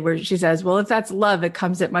in Wicked where she says, well, if that's love, it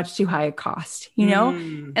comes at much too high a cost,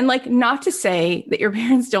 And like, not to say that your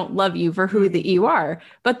parents don't love you for who that you are,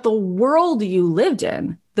 but the world you lived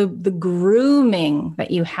in, the grooming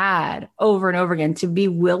that you had over and over again, to be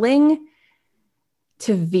willing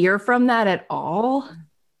to veer from that at all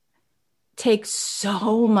takes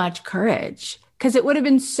so much courage, because it would have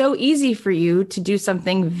been so easy for you to do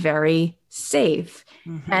something very safe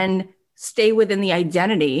and stay within the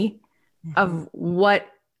identity of what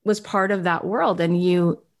was part of that world. And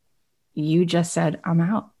you just said, I'm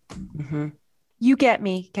out. You get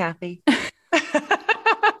me, Kathy.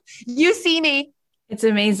 You see me. It's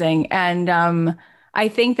amazing. And I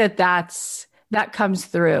think that comes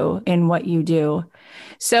through in what you do.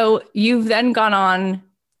 So you've then gone on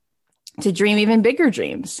to dream even bigger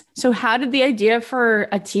dreams. So how did the idea for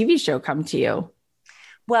a TV show come to you?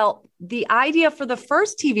 Well, the idea for the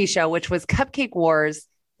first TV show, which was Cupcake Wars,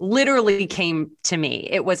 literally came to me.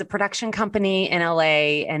 It was a production company in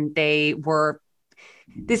LA, and they were,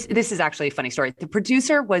 this is actually a funny story. The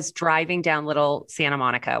producer was driving down Little Santa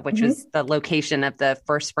Monica, which was the location of the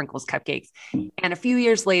first Sprinkles Cupcakes. And a few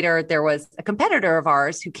years later, there was a competitor of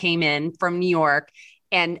ours who came in from New York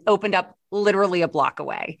and opened up literally a block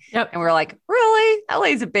away. Yep. And we were like, really?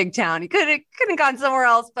 LA's a big town. You could have gone somewhere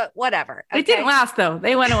else, but whatever. Okay. It didn't last though.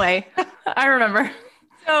 They went away. I remember.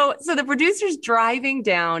 So the producer's driving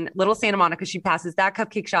down Little Santa Monica. She passes that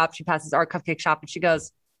cupcake shop. She passes our cupcake shop, and she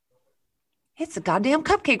goes, it's a goddamn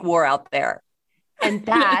cupcake war out there. And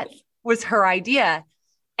that was her idea.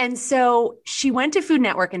 And so she went to Food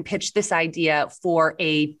Network and pitched this idea for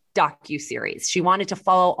a docuseries. She wanted to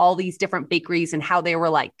follow all these different bakeries and how they were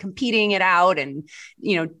like competing it out and,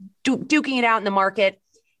 duking it out in the market.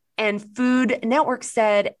 And Food Network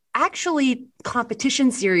said, actually,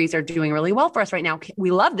 competition series are doing really well for us right now.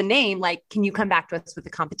 We love the name. Like, can you come back to us with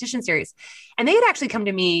the competition series? And they had actually come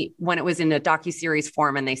to me when it was in a docuseries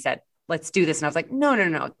form, and they said, let's do this. And I was like,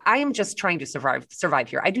 no. I am just trying to survive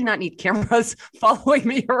here. I do not need cameras following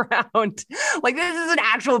me around. Like, this is an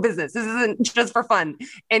actual business. This isn't just for fun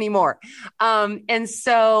anymore. And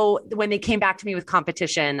so when they came back to me with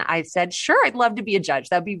competition, I said, sure, I'd love to be a judge.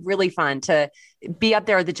 That'd be really fun to be up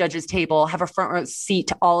there at the judges table, have a front row seat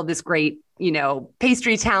to all of this great,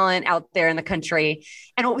 pastry talent out there in the country.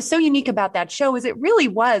 And what was so unique about that show is it really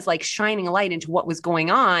was like shining a light into what was going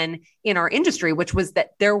on in our industry, which was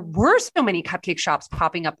that there were so many cupcake shops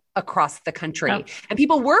popping up across the country, and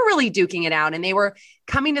people were really duking it out, and they were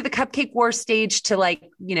coming to the Cupcake War stage to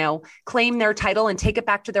claim their title and take it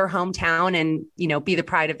back to their hometown and, be the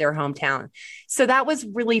pride of their hometown. So that was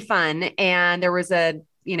really fun. And there was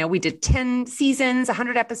we did 10 seasons,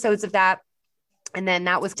 100 episodes of that. And then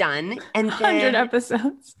that was done. And 100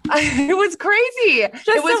 episodes. It was crazy.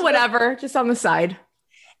 Just on the side.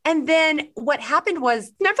 And then what happened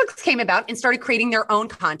was Netflix came about and started creating their own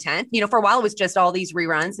content. For a while, it was just all these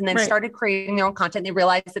reruns, and then started creating their own content. They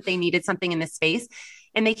realized that they needed something in this space.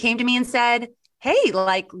 And they came to me and said, hey,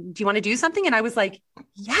 do you want to do something? And I was like,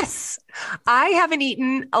 yes, I haven't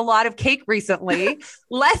eaten a lot of cake recently.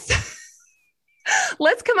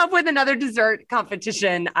 Let's come up with another dessert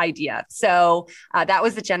competition idea. So that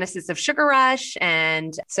was the genesis of Sugar Rush.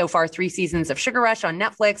 And so far, 3 seasons of Sugar Rush on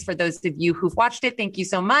Netflix. For those of you who've watched it, thank you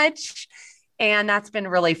so much. And that's been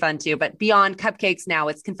really fun too. But beyond cupcakes, now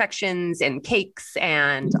it's confections and cakes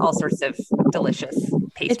and all sorts of delicious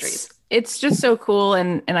pastries. It's just so cool.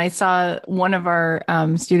 And I saw one of our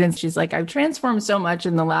students, she's like, I've transformed so much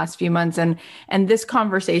in the last few months. And this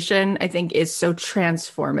conversation, I think, is so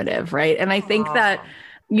transformative, right? And I think that,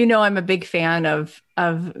 I'm a big fan of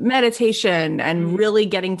meditation and really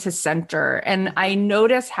getting to center. And I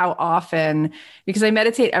notice how often, because I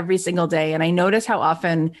meditate every single day, and I notice how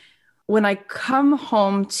often when I come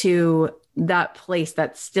home to that place,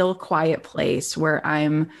 that still quiet place where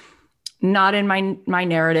I'm not in my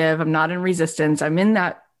narrative, I'm not in resistance, I'm in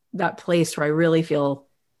that place where I really feel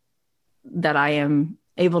that I am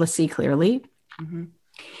able to see clearly. Mm-hmm.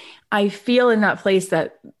 I feel in that place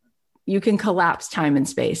that you can collapse time and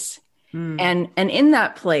space. And in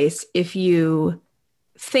that place, if you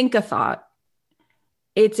think a thought,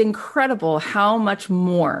 it's incredible how much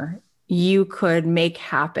more you could make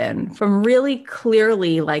happen from really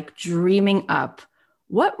clearly like dreaming up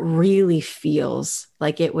what really feels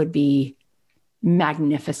like it would be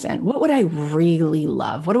magnificent. What would I really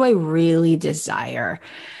love? What do I really desire?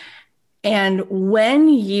 And when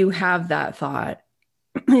you have that thought,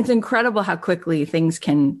 it's incredible how quickly things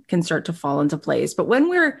can start to fall into place. But when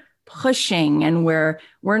we're pushing and we're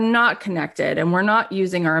not connected and we're not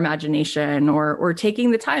using our imagination or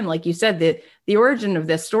taking the time, like you said, the origin of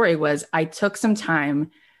this story was I took some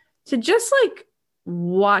time to just like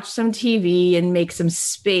watch some TV and make some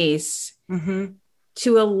space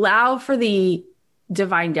to allow for the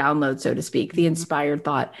divine download, so to speak, the inspired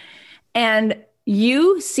thought. And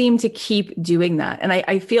you seem to keep doing that. And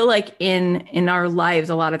I feel like in our lives,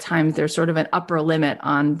 a lot of times there's sort of an upper limit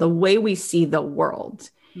on the way we see the world.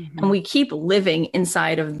 And we keep living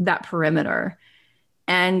inside of that perimeter.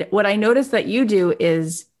 And what I noticed that you do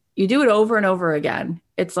is you do it over and over again.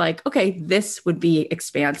 It's like, okay, this would be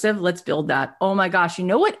expansive. Let's build that. Oh my gosh, you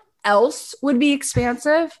know what else would be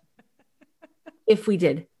expansive? If we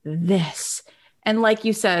did this. And like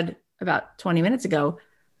you said about 20 minutes ago,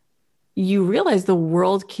 you realize the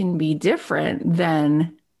world can be different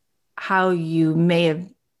than how you may have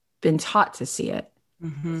been taught to see it.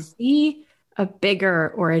 See a bigger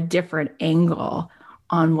or a different angle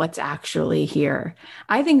on what's actually here.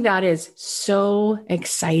 I think that is so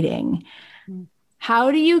exciting.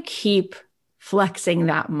 How do you keep flexing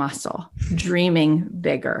that muscle, dreaming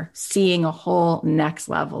bigger, seeing a whole next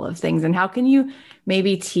level of things? And how can you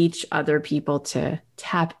maybe teach other people to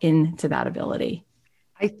tap into that ability?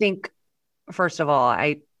 I think, first of all,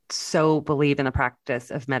 I so believe in the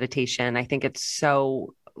practice of meditation. I think it's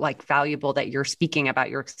so like valuable that you're speaking about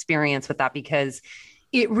your experience with that, because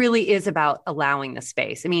it really is about allowing the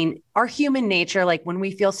space. I mean, our human nature, like when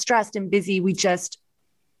we feel stressed and busy,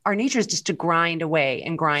 our nature is just to grind away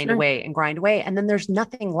and grind away and grind away. And then there's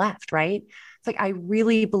nothing left, right? It's like, I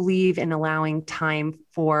really believe in allowing time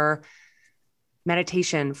for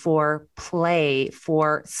meditation, for play,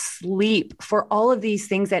 for sleep, for all of these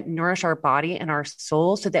things that nourish our body and our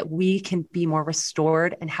soul so that we can be more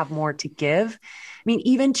restored and have more to give. I mean,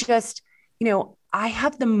 even just, I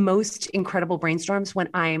have the most incredible brainstorms when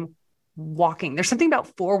I'm walking. There's something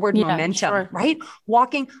about forward momentum, right?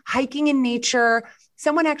 Walking, hiking in nature.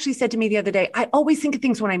 Someone actually said to me the other day, I always think of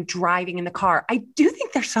things when I'm driving in the car. I do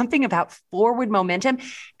think there's something about forward momentum.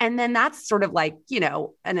 And then that's sort of like,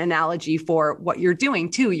 an analogy for what you're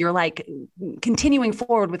doing too. You're like continuing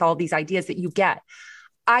forward with all these ideas that you get.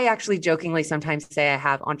 I actually jokingly sometimes say I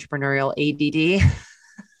have entrepreneurial ADD.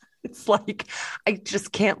 It's like, I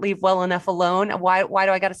just can't leave well enough alone. Why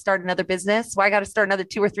do I got to start another business? Why I got to start another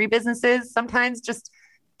 2 or 3 businesses? Sometimes just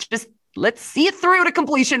let's see it through to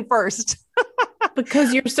completion first.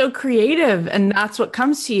 Because you're so creative and that's what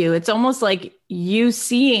comes to you. It's almost like you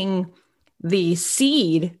seeing the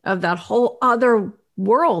seed of that whole other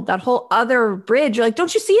world, that whole other bridge. You're like,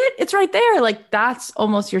 don't you see it? It's right there. Like that's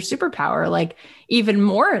almost your superpower. Like even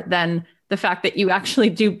more than the fact that you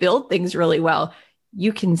actually do build things really well.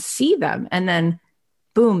 You can see them and then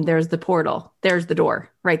boom, there's the portal. There's the door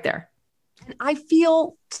right there. And I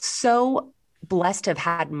feel so blessed to have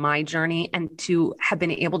had my journey and to have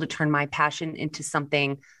been able to turn my passion into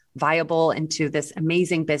something viable, into this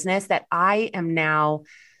amazing business that I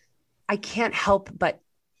can't help but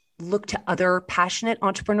look to other passionate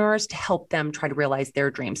entrepreneurs to help them try to realize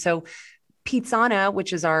their dreams. So Pizzana,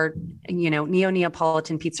 which is our,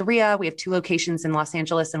 neo-Neapolitan pizzeria. We have 2 locations in Los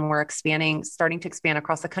Angeles and we're starting to expand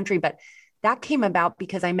across the country. But that came about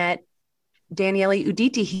because I met Daniele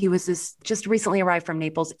Uditi. He was just recently arrived from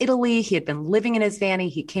Naples, Italy. He had been living in his van.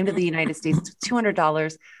 He came to the United States with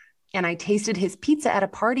 $200 and I tasted his pizza at a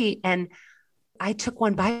party and I took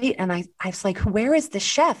one bite and I was like, where is the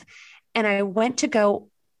chef? And I went to go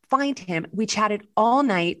find him. We chatted all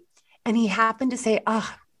night and he happened to say,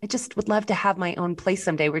 oh, I just would love to have my own place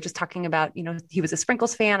someday. We are just talking about, he was a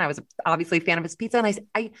Sprinkles fan. I was obviously a fan of his pizza. And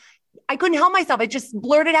I couldn't help myself. I just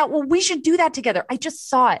blurted out, well, we should do that together. I just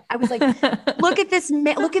saw it. I was like, look at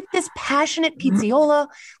this passionate pizziola.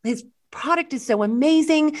 His product is so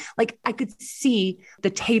amazing. Like I could see the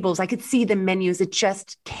tables. I could see the menus. It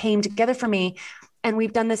just came together for me. And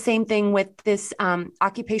we've done the same thing with this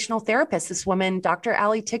occupational therapist, this woman, Dr.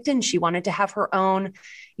 Allie Tickton. She wanted to have her own,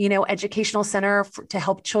 educational center to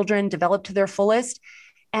help children develop to their fullest.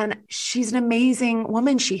 And she's an amazing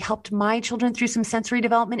woman. She helped my children through some sensory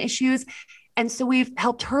development issues. And so we've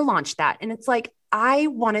helped her launch that. And it's like, I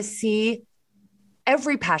want to see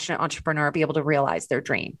every passionate entrepreneur be able to realize their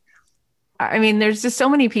dream. I mean, there's just so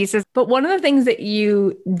many pieces, but one of the things that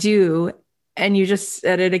you do, and you just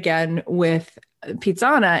said it again with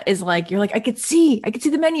Pizzana, is like, you're like, I could see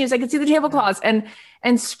the menus, I could see the tablecloths,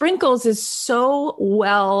 and Sprinkles is so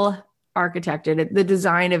well architected, the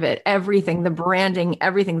design of it, everything, the branding,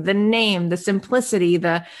 everything, the name, the simplicity,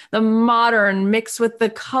 the modern mixed with the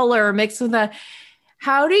color, mixed with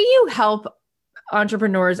how do you help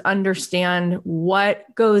entrepreneurs understand what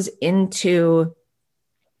goes into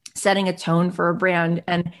setting a tone for a brand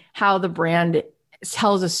and how the brand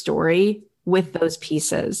tells a story with those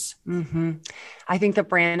pieces? Mm-hmm. I think the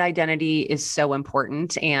brand identity is so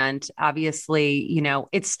important. And obviously,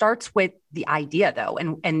 it starts with the idea though,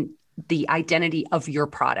 and the identity of your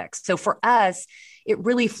products. So for us, it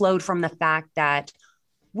really flowed from the fact that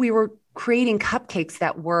we were creating cupcakes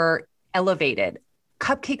that were elevated,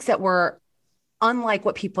 cupcakes that were unlike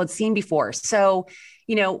what people had seen before. So,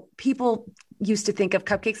 people used to think of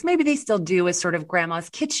cupcakes, maybe they still do, as sort of grandma's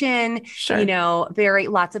kitchen, sure. Very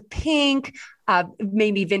lots of pink,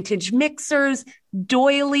 maybe vintage mixers,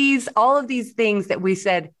 doilies, all of these things that we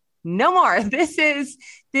said, no more. This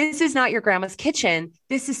is not your grandma's kitchen.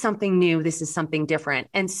 This is something new. This is something different.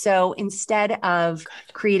 And so instead of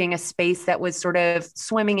creating a space that was sort of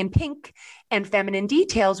swimming in pink and feminine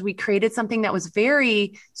details, we created something that was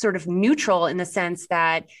very sort of neutral in the sense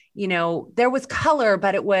that, there was color,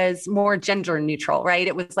 but it was more gender neutral, right?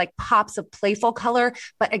 It was like pops of playful color,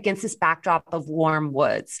 but against this backdrop of warm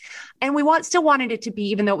woods. And we still wanted it to be,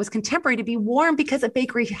 even though it was contemporary, to be warm, because a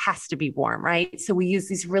bakery has to be warm, right? So we use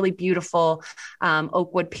these really beautiful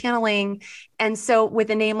oak wood paneling. And so with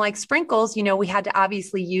a name like Sprinkles, we had to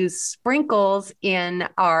obviously use sprinkles in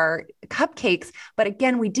our cupcakes. But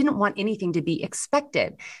again, we didn't want anything to be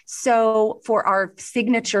expected. So for our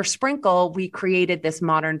signature sprinkle, we created this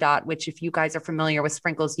modern dot, which if you guys are familiar with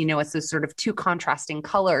sprinkles, it's those sort of two contrasting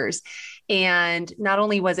colors. And not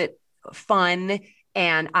only was it fun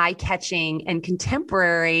and eye-catching and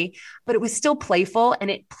contemporary, but it was still playful. And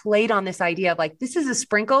it played on this idea of like, this is a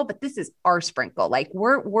sprinkle, but this is our sprinkle. Like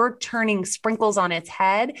we're turning sprinkles on its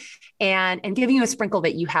head and giving you a sprinkle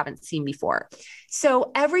that you haven't seen before.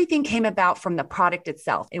 So everything came about from the product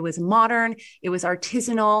itself. It was modern, it was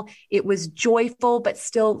artisanal, it was joyful, but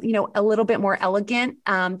still, a little bit more elegant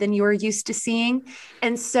than you were used to seeing.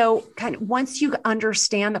 And so kind of once you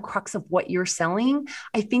understand the crux of what you're selling,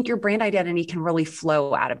 I think your brand identity can really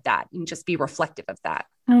flow out of that and just be reflective of that.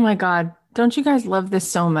 Oh my God. Don't you guys love this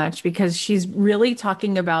so much? Because she's really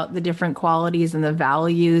talking about the different qualities and the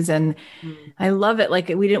values. And I love it. Like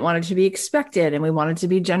we didn't want it to be expected, and we wanted to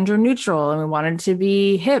be gender neutral, and we wanted to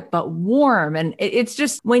be hip, but warm. And it's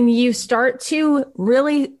just when you start to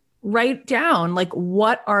really write down, like,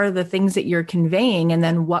 what are the things that you're conveying? And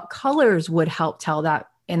then what colors would help tell that,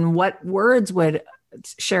 and what words would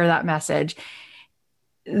share that message?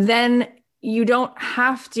 Then you don't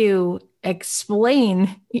have to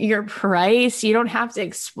explain your price. You don't have to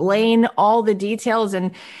explain all the details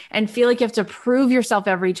and feel like you have to prove yourself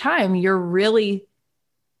every time. You're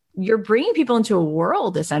bringing people into a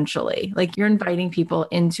world, essentially. Like you're inviting people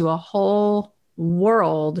into a whole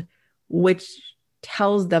world, which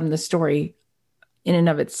tells them the story in and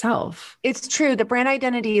of itself. It's true. The brand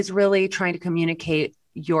identity is really trying to communicate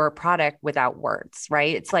your product without words,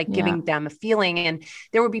 right? It's like giving them a feeling. And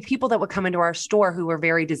there would be people that would come into our store who were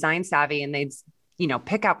very design savvy, and they'd,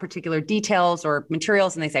 pick out particular details or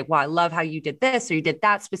materials. And they say, wow, I love how you did this, or you did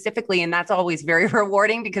that specifically. And that's always very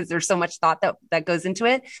rewarding because there's so much thought that goes into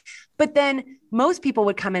it. But then most people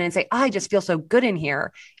would come in and say, oh, I just feel so good in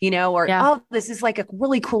here, oh, this is like a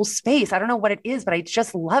really cool space. I don't know what it is, but I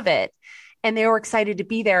just love it. And they were excited to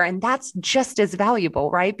be there. And that's just as valuable,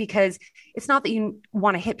 right? Because it's not that you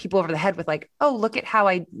want to hit people over the head with like, oh, look at how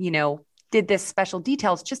I, did this special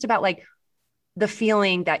detail. It's just about like the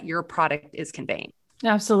feeling that your product is conveying.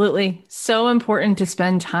 Absolutely. So important to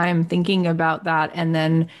spend time thinking about that and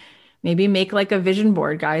then maybe make like a vision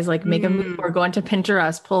board, guys, like make a mood board, go onto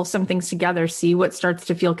Pinterest, pull some things together, see what starts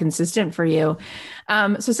to feel consistent for you.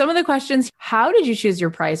 So some of the questions, how did you choose your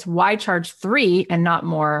price? Why charge 3 and not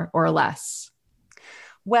more or less?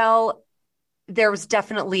 Well, there was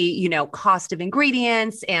definitely, cost of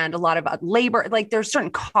ingredients and a lot of labor. Like there's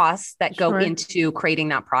certain costs that go into creating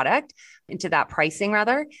that product, into that pricing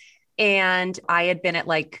rather. And I had been at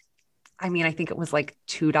I think it was like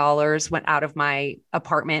 $2 went out of my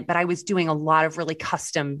apartment, but I was doing a lot of really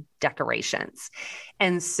custom decorations.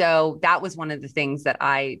 And so that was one of the things that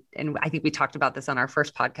and I think we talked about this on our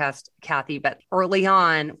first podcast, Kathy, but early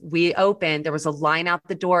on we opened, there was a line out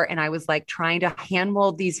the door and I was like trying to hand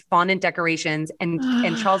mold these fondant decorations. And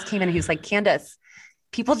Charles came in and he was like, Candace,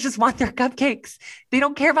 people just want their cupcakes. They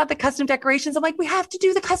don't care about the custom decorations. I'm like, we have to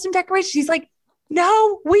do the custom decorations. He's like,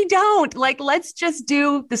 no, we don't. Like, let's just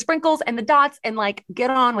do the sprinkles and the dots and like get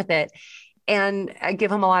on with it. And I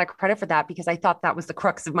give him a lot of credit for that because I thought that was the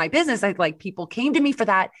crux of my business. People came to me for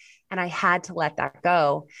that and I had to let that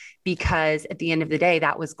go because at the end of the day,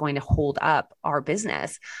 that was going to hold up our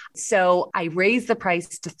business. So I raised the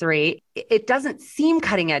price to 3. It doesn't seem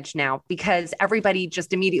cutting edge now because everybody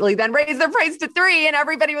just immediately then raised their price to 3 and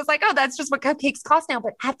everybody was like, oh, that's just what cupcakes cost now.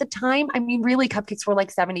 But at the time, really cupcakes were like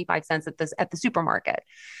 75 cents at the supermarket.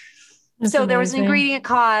 That's so amazing. There was an ingredient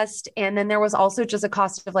cost. And then there was also just a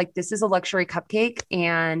cost of this is a luxury cupcake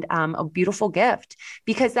and a beautiful gift,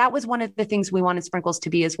 because that was one of the things we wanted sprinkles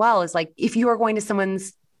to be as well, is if you are going to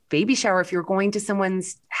someone's baby shower, if you're going to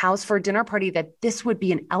someone's house for a dinner party, that this would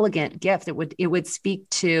be an elegant gift. It would speak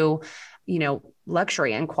to,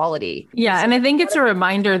 luxury and quality. Yeah. And I think it's a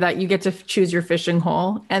reminder that you get to choose your fishing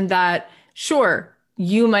hole and that sure,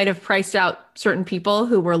 you might have priced out certain people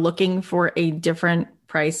who were looking for a different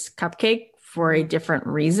price cupcake for a different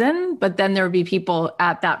reason. But then there would be people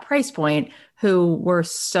at that price point who were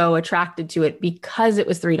so attracted to it because it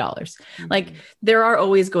was $3. Mm-hmm. There are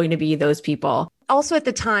always going to be those people. Also at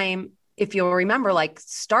the time, if you'll remember,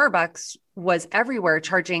 Starbucks was everywhere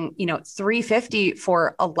charging, $3.50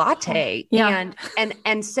 for a latte. Yeah.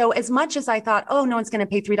 And so as much as I thought, oh, no one's going to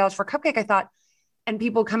pay $3 for a cupcake, I thought, and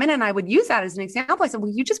people come in and I would use that as an example. I said,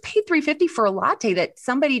 well, you just paid $3.50 for a latte that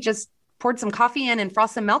somebody just poured some coffee in and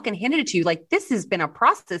frosted some milk and handed it to you. This has been a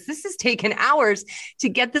process. This has taken hours to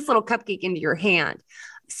get this little cupcake into your hand.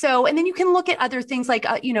 So, and then you can look at other things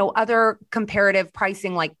other comparative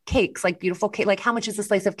pricing, like cakes, like beautiful cake, like how much is a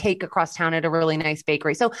slice of cake across town at a really nice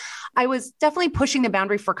bakery. So I was definitely pushing the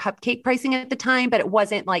boundary for cupcake pricing at the time, but it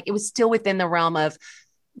wasn't it was still within the realm of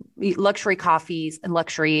luxury coffees and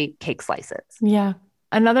luxury cake slices. Yeah.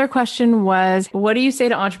 Another question was, what do you say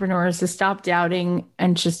to entrepreneurs to stop doubting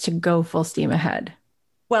and just to go full steam ahead?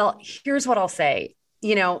 Well, here's what I'll say.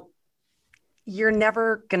 You're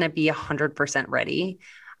never going to be 100% ready.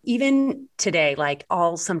 Even today,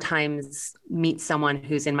 I'll sometimes meet someone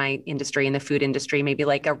who's in my industry, in the food industry, maybe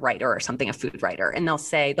like a writer or something, a food writer. And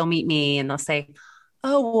they'll meet me and they'll say,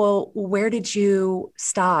 oh, well, where did you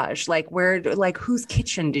stage? Whose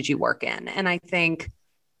kitchen did you work in? And I think,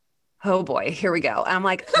 oh boy, here we go. I'm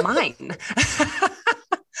like, mine.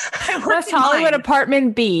 West Hollywood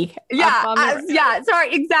apartment B. Yeah.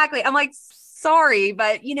 Sorry. Exactly. I'm like, sorry,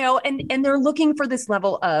 but and they're looking for this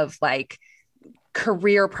level of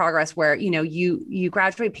career progress where, you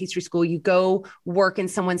graduate pastry school, you go work in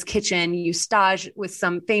someone's kitchen, you stage with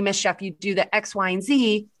some famous chef, you do the X, Y, and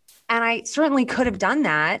Z. And I certainly could have done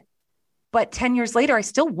that. But 10 years later, I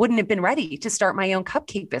still wouldn't have been ready to start my own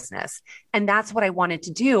cupcake business. And that's what I wanted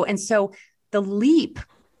to do. And so the leap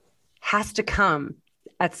has to come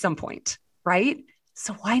at some point, right?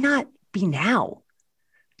 So why not be now?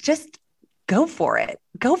 Just go for it.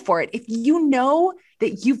 Go for it. If you know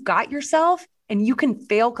that you've got yourself and you can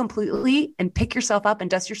fail completely and pick yourself up and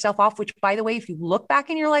dust yourself off, which, by the way, if you look back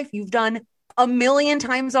in your life, you've done 1,000,000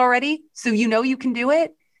 times already. So you can do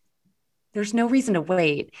it. There's no reason to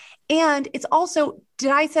wait. And it's also,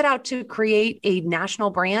 did I set out to create a national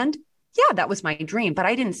brand? Yeah, that was my dream, but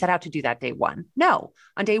I didn't set out to do that day one. No,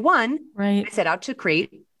 on day one, right. I set out to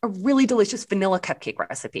create a really delicious vanilla cupcake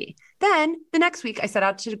recipe. Then the next week I set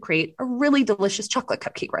out to create a really delicious chocolate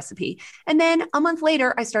cupcake recipe. And then a month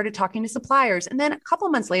later, I started talking to suppliers. And then a couple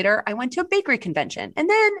of months later, I went to a bakery convention. And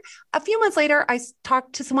then a few months later, I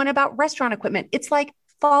talked to someone about restaurant equipment. It's like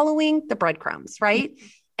following the breadcrumbs, right?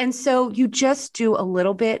 And so you just do a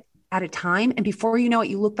little bit at a time. And before you know it,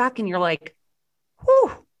 you look back and you're like, whew,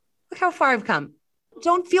 look how far I've come.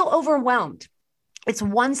 Don't feel overwhelmed. It's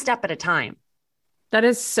one step at a time. That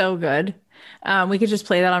is so good. We could just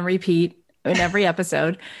play that on repeat in every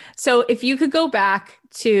episode. So if you could go back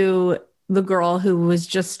to the girl who was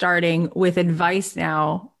just starting with advice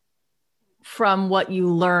now, from what you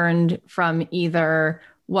learned from either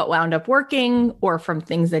what wound up working or from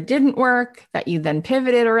things that didn't work that you then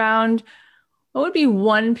pivoted around, what would be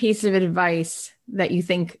one piece of advice that you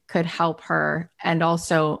think could help her and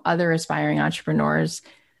also other aspiring entrepreneurs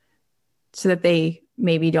so that they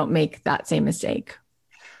maybe don't make that same mistake?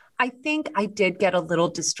 I think I did get a little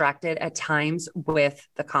distracted at times with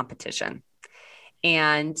the competition,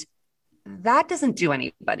 and that doesn't do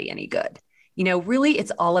anybody any good. Really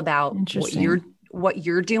it's all about what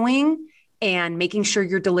you're doing and making sure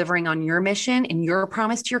you're delivering on your mission and your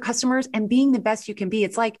promise to your customers and being the best you can be.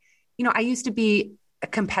 It's like, I used to be a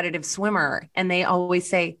competitive swimmer, and they always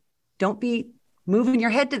say, don't be moving your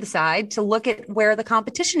head to the side to look at where the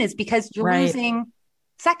competition is, because you're losing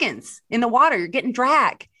seconds in the water, you're getting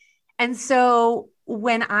drag. And so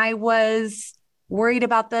when I was worried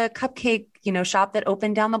about the cupcake, shop that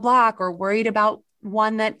opened down the block, or worried about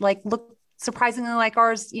one that looked surprisingly like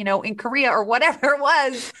ours, in Korea or whatever it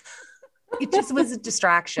was, it just was a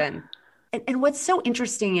distraction. And what's so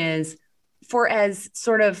interesting is, for as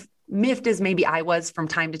sort of miffed as maybe I was from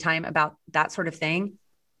time to time about that sort of thing,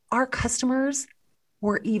 our customers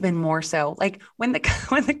were even more so. Like when the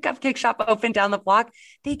cupcake shop opened down the block,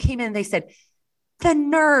 they came in and they said, the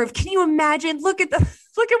nerve, can you imagine? Look at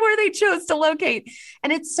where they chose to locate.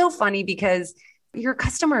 And it's so funny because your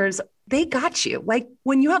customers, they got you. Like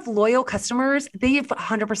when you have loyal customers, they've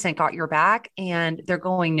 100% got your back and they're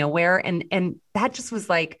going nowhere. And that just was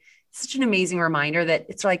like such an amazing reminder that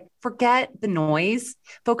it's like, forget the noise,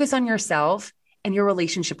 focus on yourself and your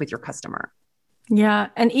relationship with your customer. Yeah.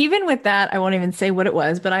 And even with that, I won't even say what it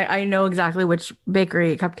was, but I know exactly which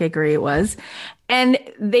cupcakery it was. And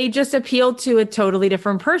they just appealed to a totally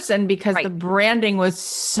different person because the branding was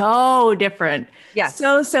so different. Yes.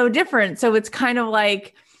 So different. So it's kind of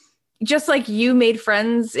like, just like you made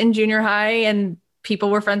friends in junior high and people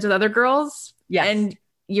were friends with other girls. Yes. And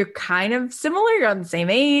you're kind of similar. You're on the same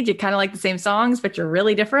age. You kind of like the same songs, but you're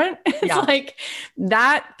really different. It's like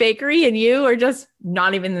that bakery and you are just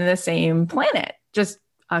not even in the same planet. Just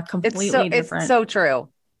a completely different. It's so true.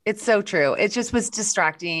 It's so true. It just was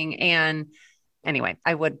distracting. And anyway,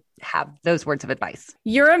 I would have those words of advice.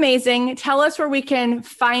 You're amazing. Tell us where we can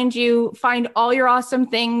find you, find all your awesome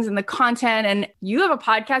things and the content. And you have a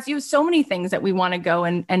podcast. You have so many things that we want to go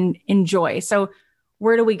and enjoy. So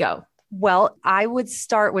where do we go? Well, I would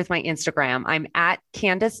start with my Instagram. I'm at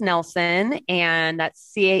Candace Nelson, and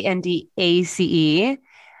that's Candace.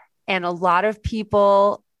 And a lot of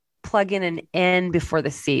people plug in an N before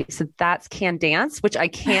the C. So that's Candace, which I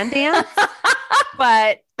can dance,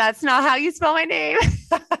 but that's not how you spell my name.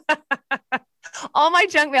 All my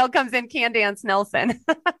junk mail comes in Candace Nelson.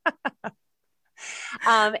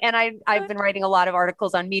 And I've been writing a lot of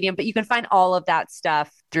articles on Medium, but you can find all of that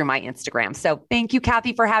stuff through my Instagram. So thank you,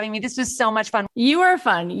 Kathy, for having me. This was so much fun. You are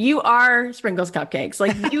fun. You are Sprinkles Cupcakes.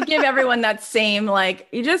 Like you give everyone that same,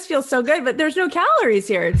 you just feel so good, but there's no calories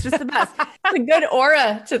here. It's just the best. It's a good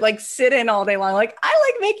aura to sit in all day long. I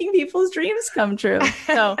like making people's dreams come true.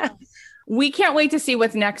 So we can't wait to see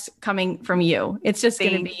what's next coming from you. It's just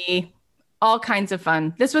going to be all kinds of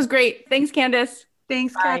fun. This was great. Thanks, Candace.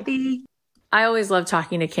 Thanks, Bye. Kathy. I always love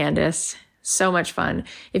talking to Candace. So much fun.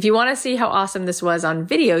 If you want to see how awesome this was on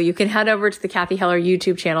video, you can head over to the Kathy Heller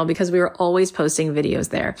YouTube channel because we are always posting videos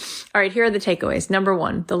there. All right, here are the takeaways. Number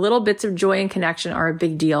 1, the little bits of joy and connection are a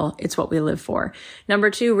big deal. It's what we live for. Number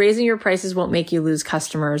 2, raising your prices won't make you lose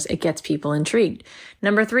customers. It gets people intrigued.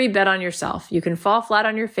 Number 3, bet on yourself. You can fall flat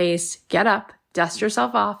on your face, get up, dust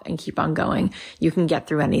yourself off, and keep on going. You can get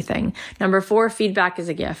through anything. Number 4, feedback is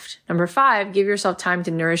a gift. Number 5, give yourself time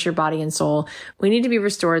to nourish your body and soul. We need to be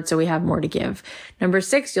restored so we have more to give. Number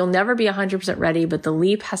 6, you'll never be 100% ready, but the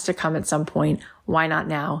leap has to come at some point. Why not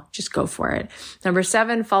now? Just go for it. Number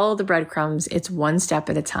 7, follow the breadcrumbs. It's one step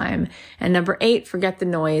at a time. And number 8, forget the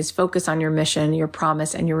noise. Focus on your mission, your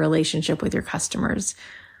promise, and your relationship with your customers.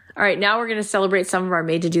 All right, now we're going to celebrate some of our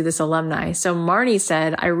Made to Do This alumni. So Marnie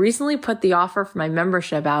said, I recently put the offer for my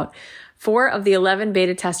membership out. 4 of the 11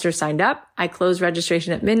 beta testers signed up. I closed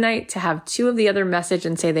registration at midnight to have 2 of the other message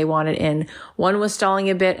and say they wanted in. 1 was stalling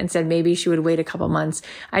a bit and said maybe she would wait a couple months.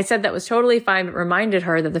 I said that was totally fine, but reminded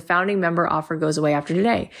her that the founding member offer goes away after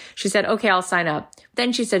today. She said, okay, I'll sign up.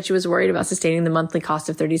 Then she said she was worried about sustaining the monthly cost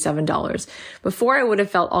of $37. Before I would have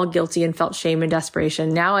felt all guilty and felt shame and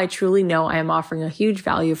desperation. Now I truly know I am offering a huge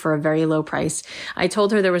value for a very low price. I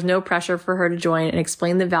told her there was no pressure for her to join and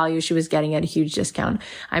explained the value she was getting at a huge discount.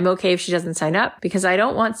 I'm okay if she doesn't sign up because I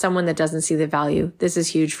don't want someone that doesn't see the value. This is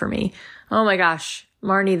huge for me. Oh my gosh.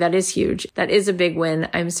 Marnie, that is huge. That is a big win.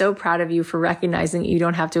 I'm so proud of you for recognizing you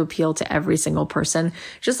don't have to appeal to every single person.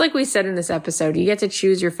 Just like we said in this episode, you get to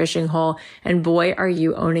choose your fishing hole, and boy, are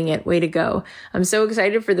you owning it. Way to go. I'm so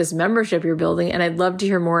excited for this membership you're building, and I'd love to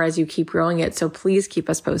hear more as you keep growing it, so please keep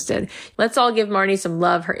us posted. Let's all give Marnie some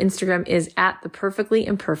love. Her Instagram is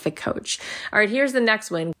 @theperfectlyimperfectcoach. All right, here's the next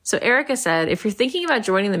win. So Erica said, if you're thinking about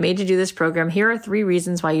joining the Made to Do This program, here are 3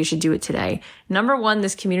 reasons why you should do it today. Number 1,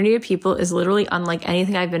 this community of people is literally unlike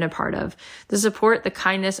anything I've been a part of. The support, the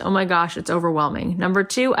kindness, oh my gosh, it's overwhelming. Number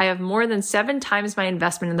 2, I have more than 7 times my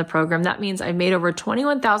investment in the program. That means I've made over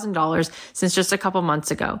 $21,000 since just a couple months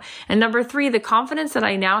ago. And number 3, the confidence that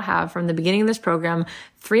I now have from the beginning of this program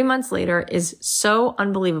 3 months later is so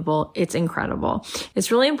unbelievable. It's incredible.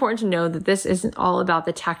 It's really important to know that this isn't all about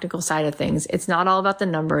the tactical side of things. It's not all about the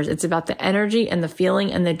numbers. It's about the energy and the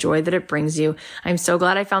feeling and the joy that it brings you. I'm so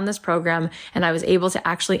glad I found this program and I was able to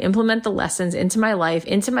actually implement the lessons into my life,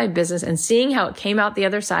 into my business, and seeing how it came out the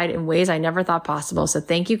other side in ways I never thought possible. So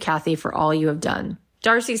thank you, Kathy, for all you have done.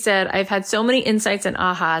 Darcy said, I've had so many insights and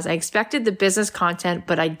ahas. I expected the business content,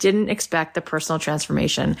 but I didn't expect the personal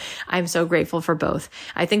transformation. I'm so grateful for both.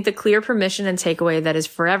 I think the clear permission and takeaway that is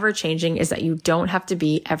forever changing is that you don't have to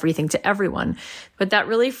be everything to everyone. But that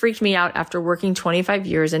really freaked me out after working 25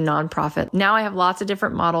 years in nonprofit. Now I have lots of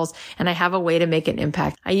different models and I have a way to make an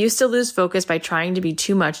impact. I used to lose focus by trying to be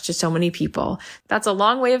too much to so many people. That's a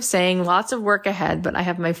long way of saying lots of work ahead, but I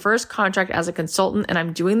have my first contract as a consultant and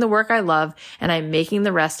I'm doing the work I love and I'm making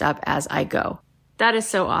the rest up as I go. That is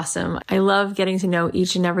so awesome. I love getting to know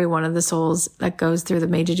each and every one of the souls that goes through the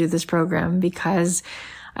Made to Do This program because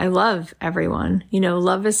I love everyone. You know,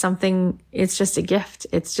 love is something, it's just a gift.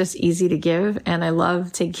 It's just easy to give. And I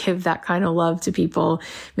love to give that kind of love to people,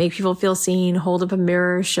 make people feel seen, hold up a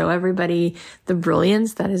mirror, show everybody the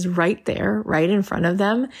brilliance that is right there, right in front of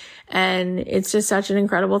them. And it's just such an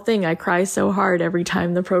incredible thing. I cry so hard every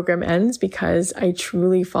time the program ends because I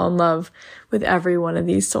truly fall in love with every one of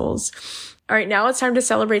these souls. All right, now it's time to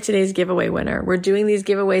celebrate today's giveaway winner. We're doing these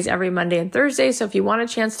giveaways every Monday and Thursday, so if you want a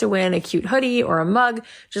chance to win a cute hoodie or a mug,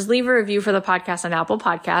 just leave a review for the podcast on Apple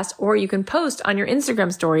Podcasts, or you can post on your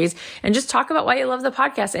Instagram stories and just talk about why you love the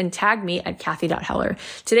podcast and tag me at Kathy.Heller.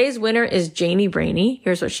 Today's winner is Janie Brainy.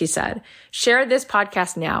 Here's what she said. Share this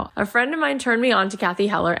podcast now. A friend of mine turned me on to Kathy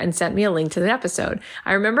Heller and sent me a link to the episode.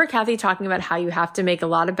 I remember Kathy talking about how you have to make a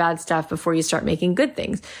lot of bad stuff before you start making good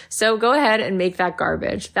things. So go ahead and make that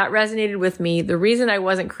garbage. That resonated with me. The reason I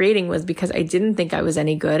wasn't creating was because I didn't think I was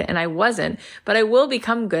any good, and I wasn't, but I will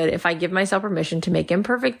become good if I give myself permission to make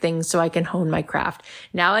imperfect things so I can hone my craft.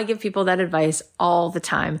 Now I give people that advice all the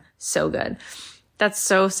time. So good. That's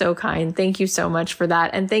so, so kind. Thank you so much for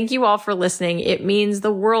that. And thank you all for listening. It means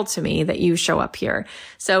the world to me that you show up here.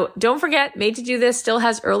 So don't forget, Made to Do This still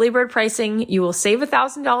has early bird pricing. You will save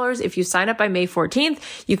 $1,000 if you sign up by May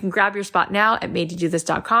 14th. You can grab your spot now at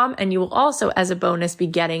madetodothis.com. And you will also, as a bonus, be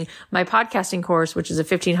getting my podcasting course, which is a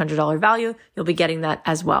 $1,500 value. You'll be getting that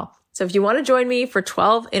as well. So if you want to join me for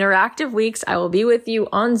 12 interactive weeks, I will be with you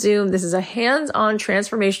on Zoom. This is a hands-on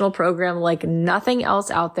transformational program like nothing else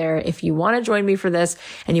out there. If you want to join me for this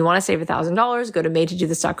and you want to save $1,000, go to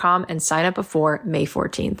madetodothis.com and sign up before May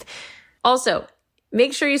 14th. Also,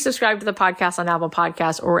 make sure you subscribe to the podcast on Apple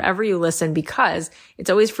Podcasts or wherever you listen because it's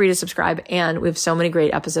always free to subscribe and we have so many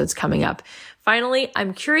great episodes coming up. Finally,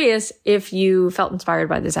 I'm curious if you felt inspired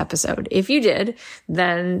by this episode. If you did,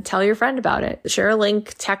 then tell your friend about it. Share a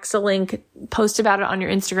link, text a link, post about it on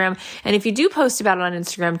your Instagram. And if you do post about it on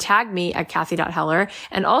Instagram, tag me at Kathy.Heller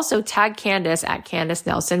and also tag Candace at Candace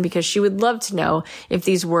Nelson because she would love to know if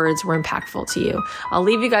these words were impactful to you. I'll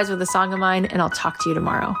leave you guys with a song of mine and I'll talk to you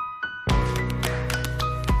tomorrow.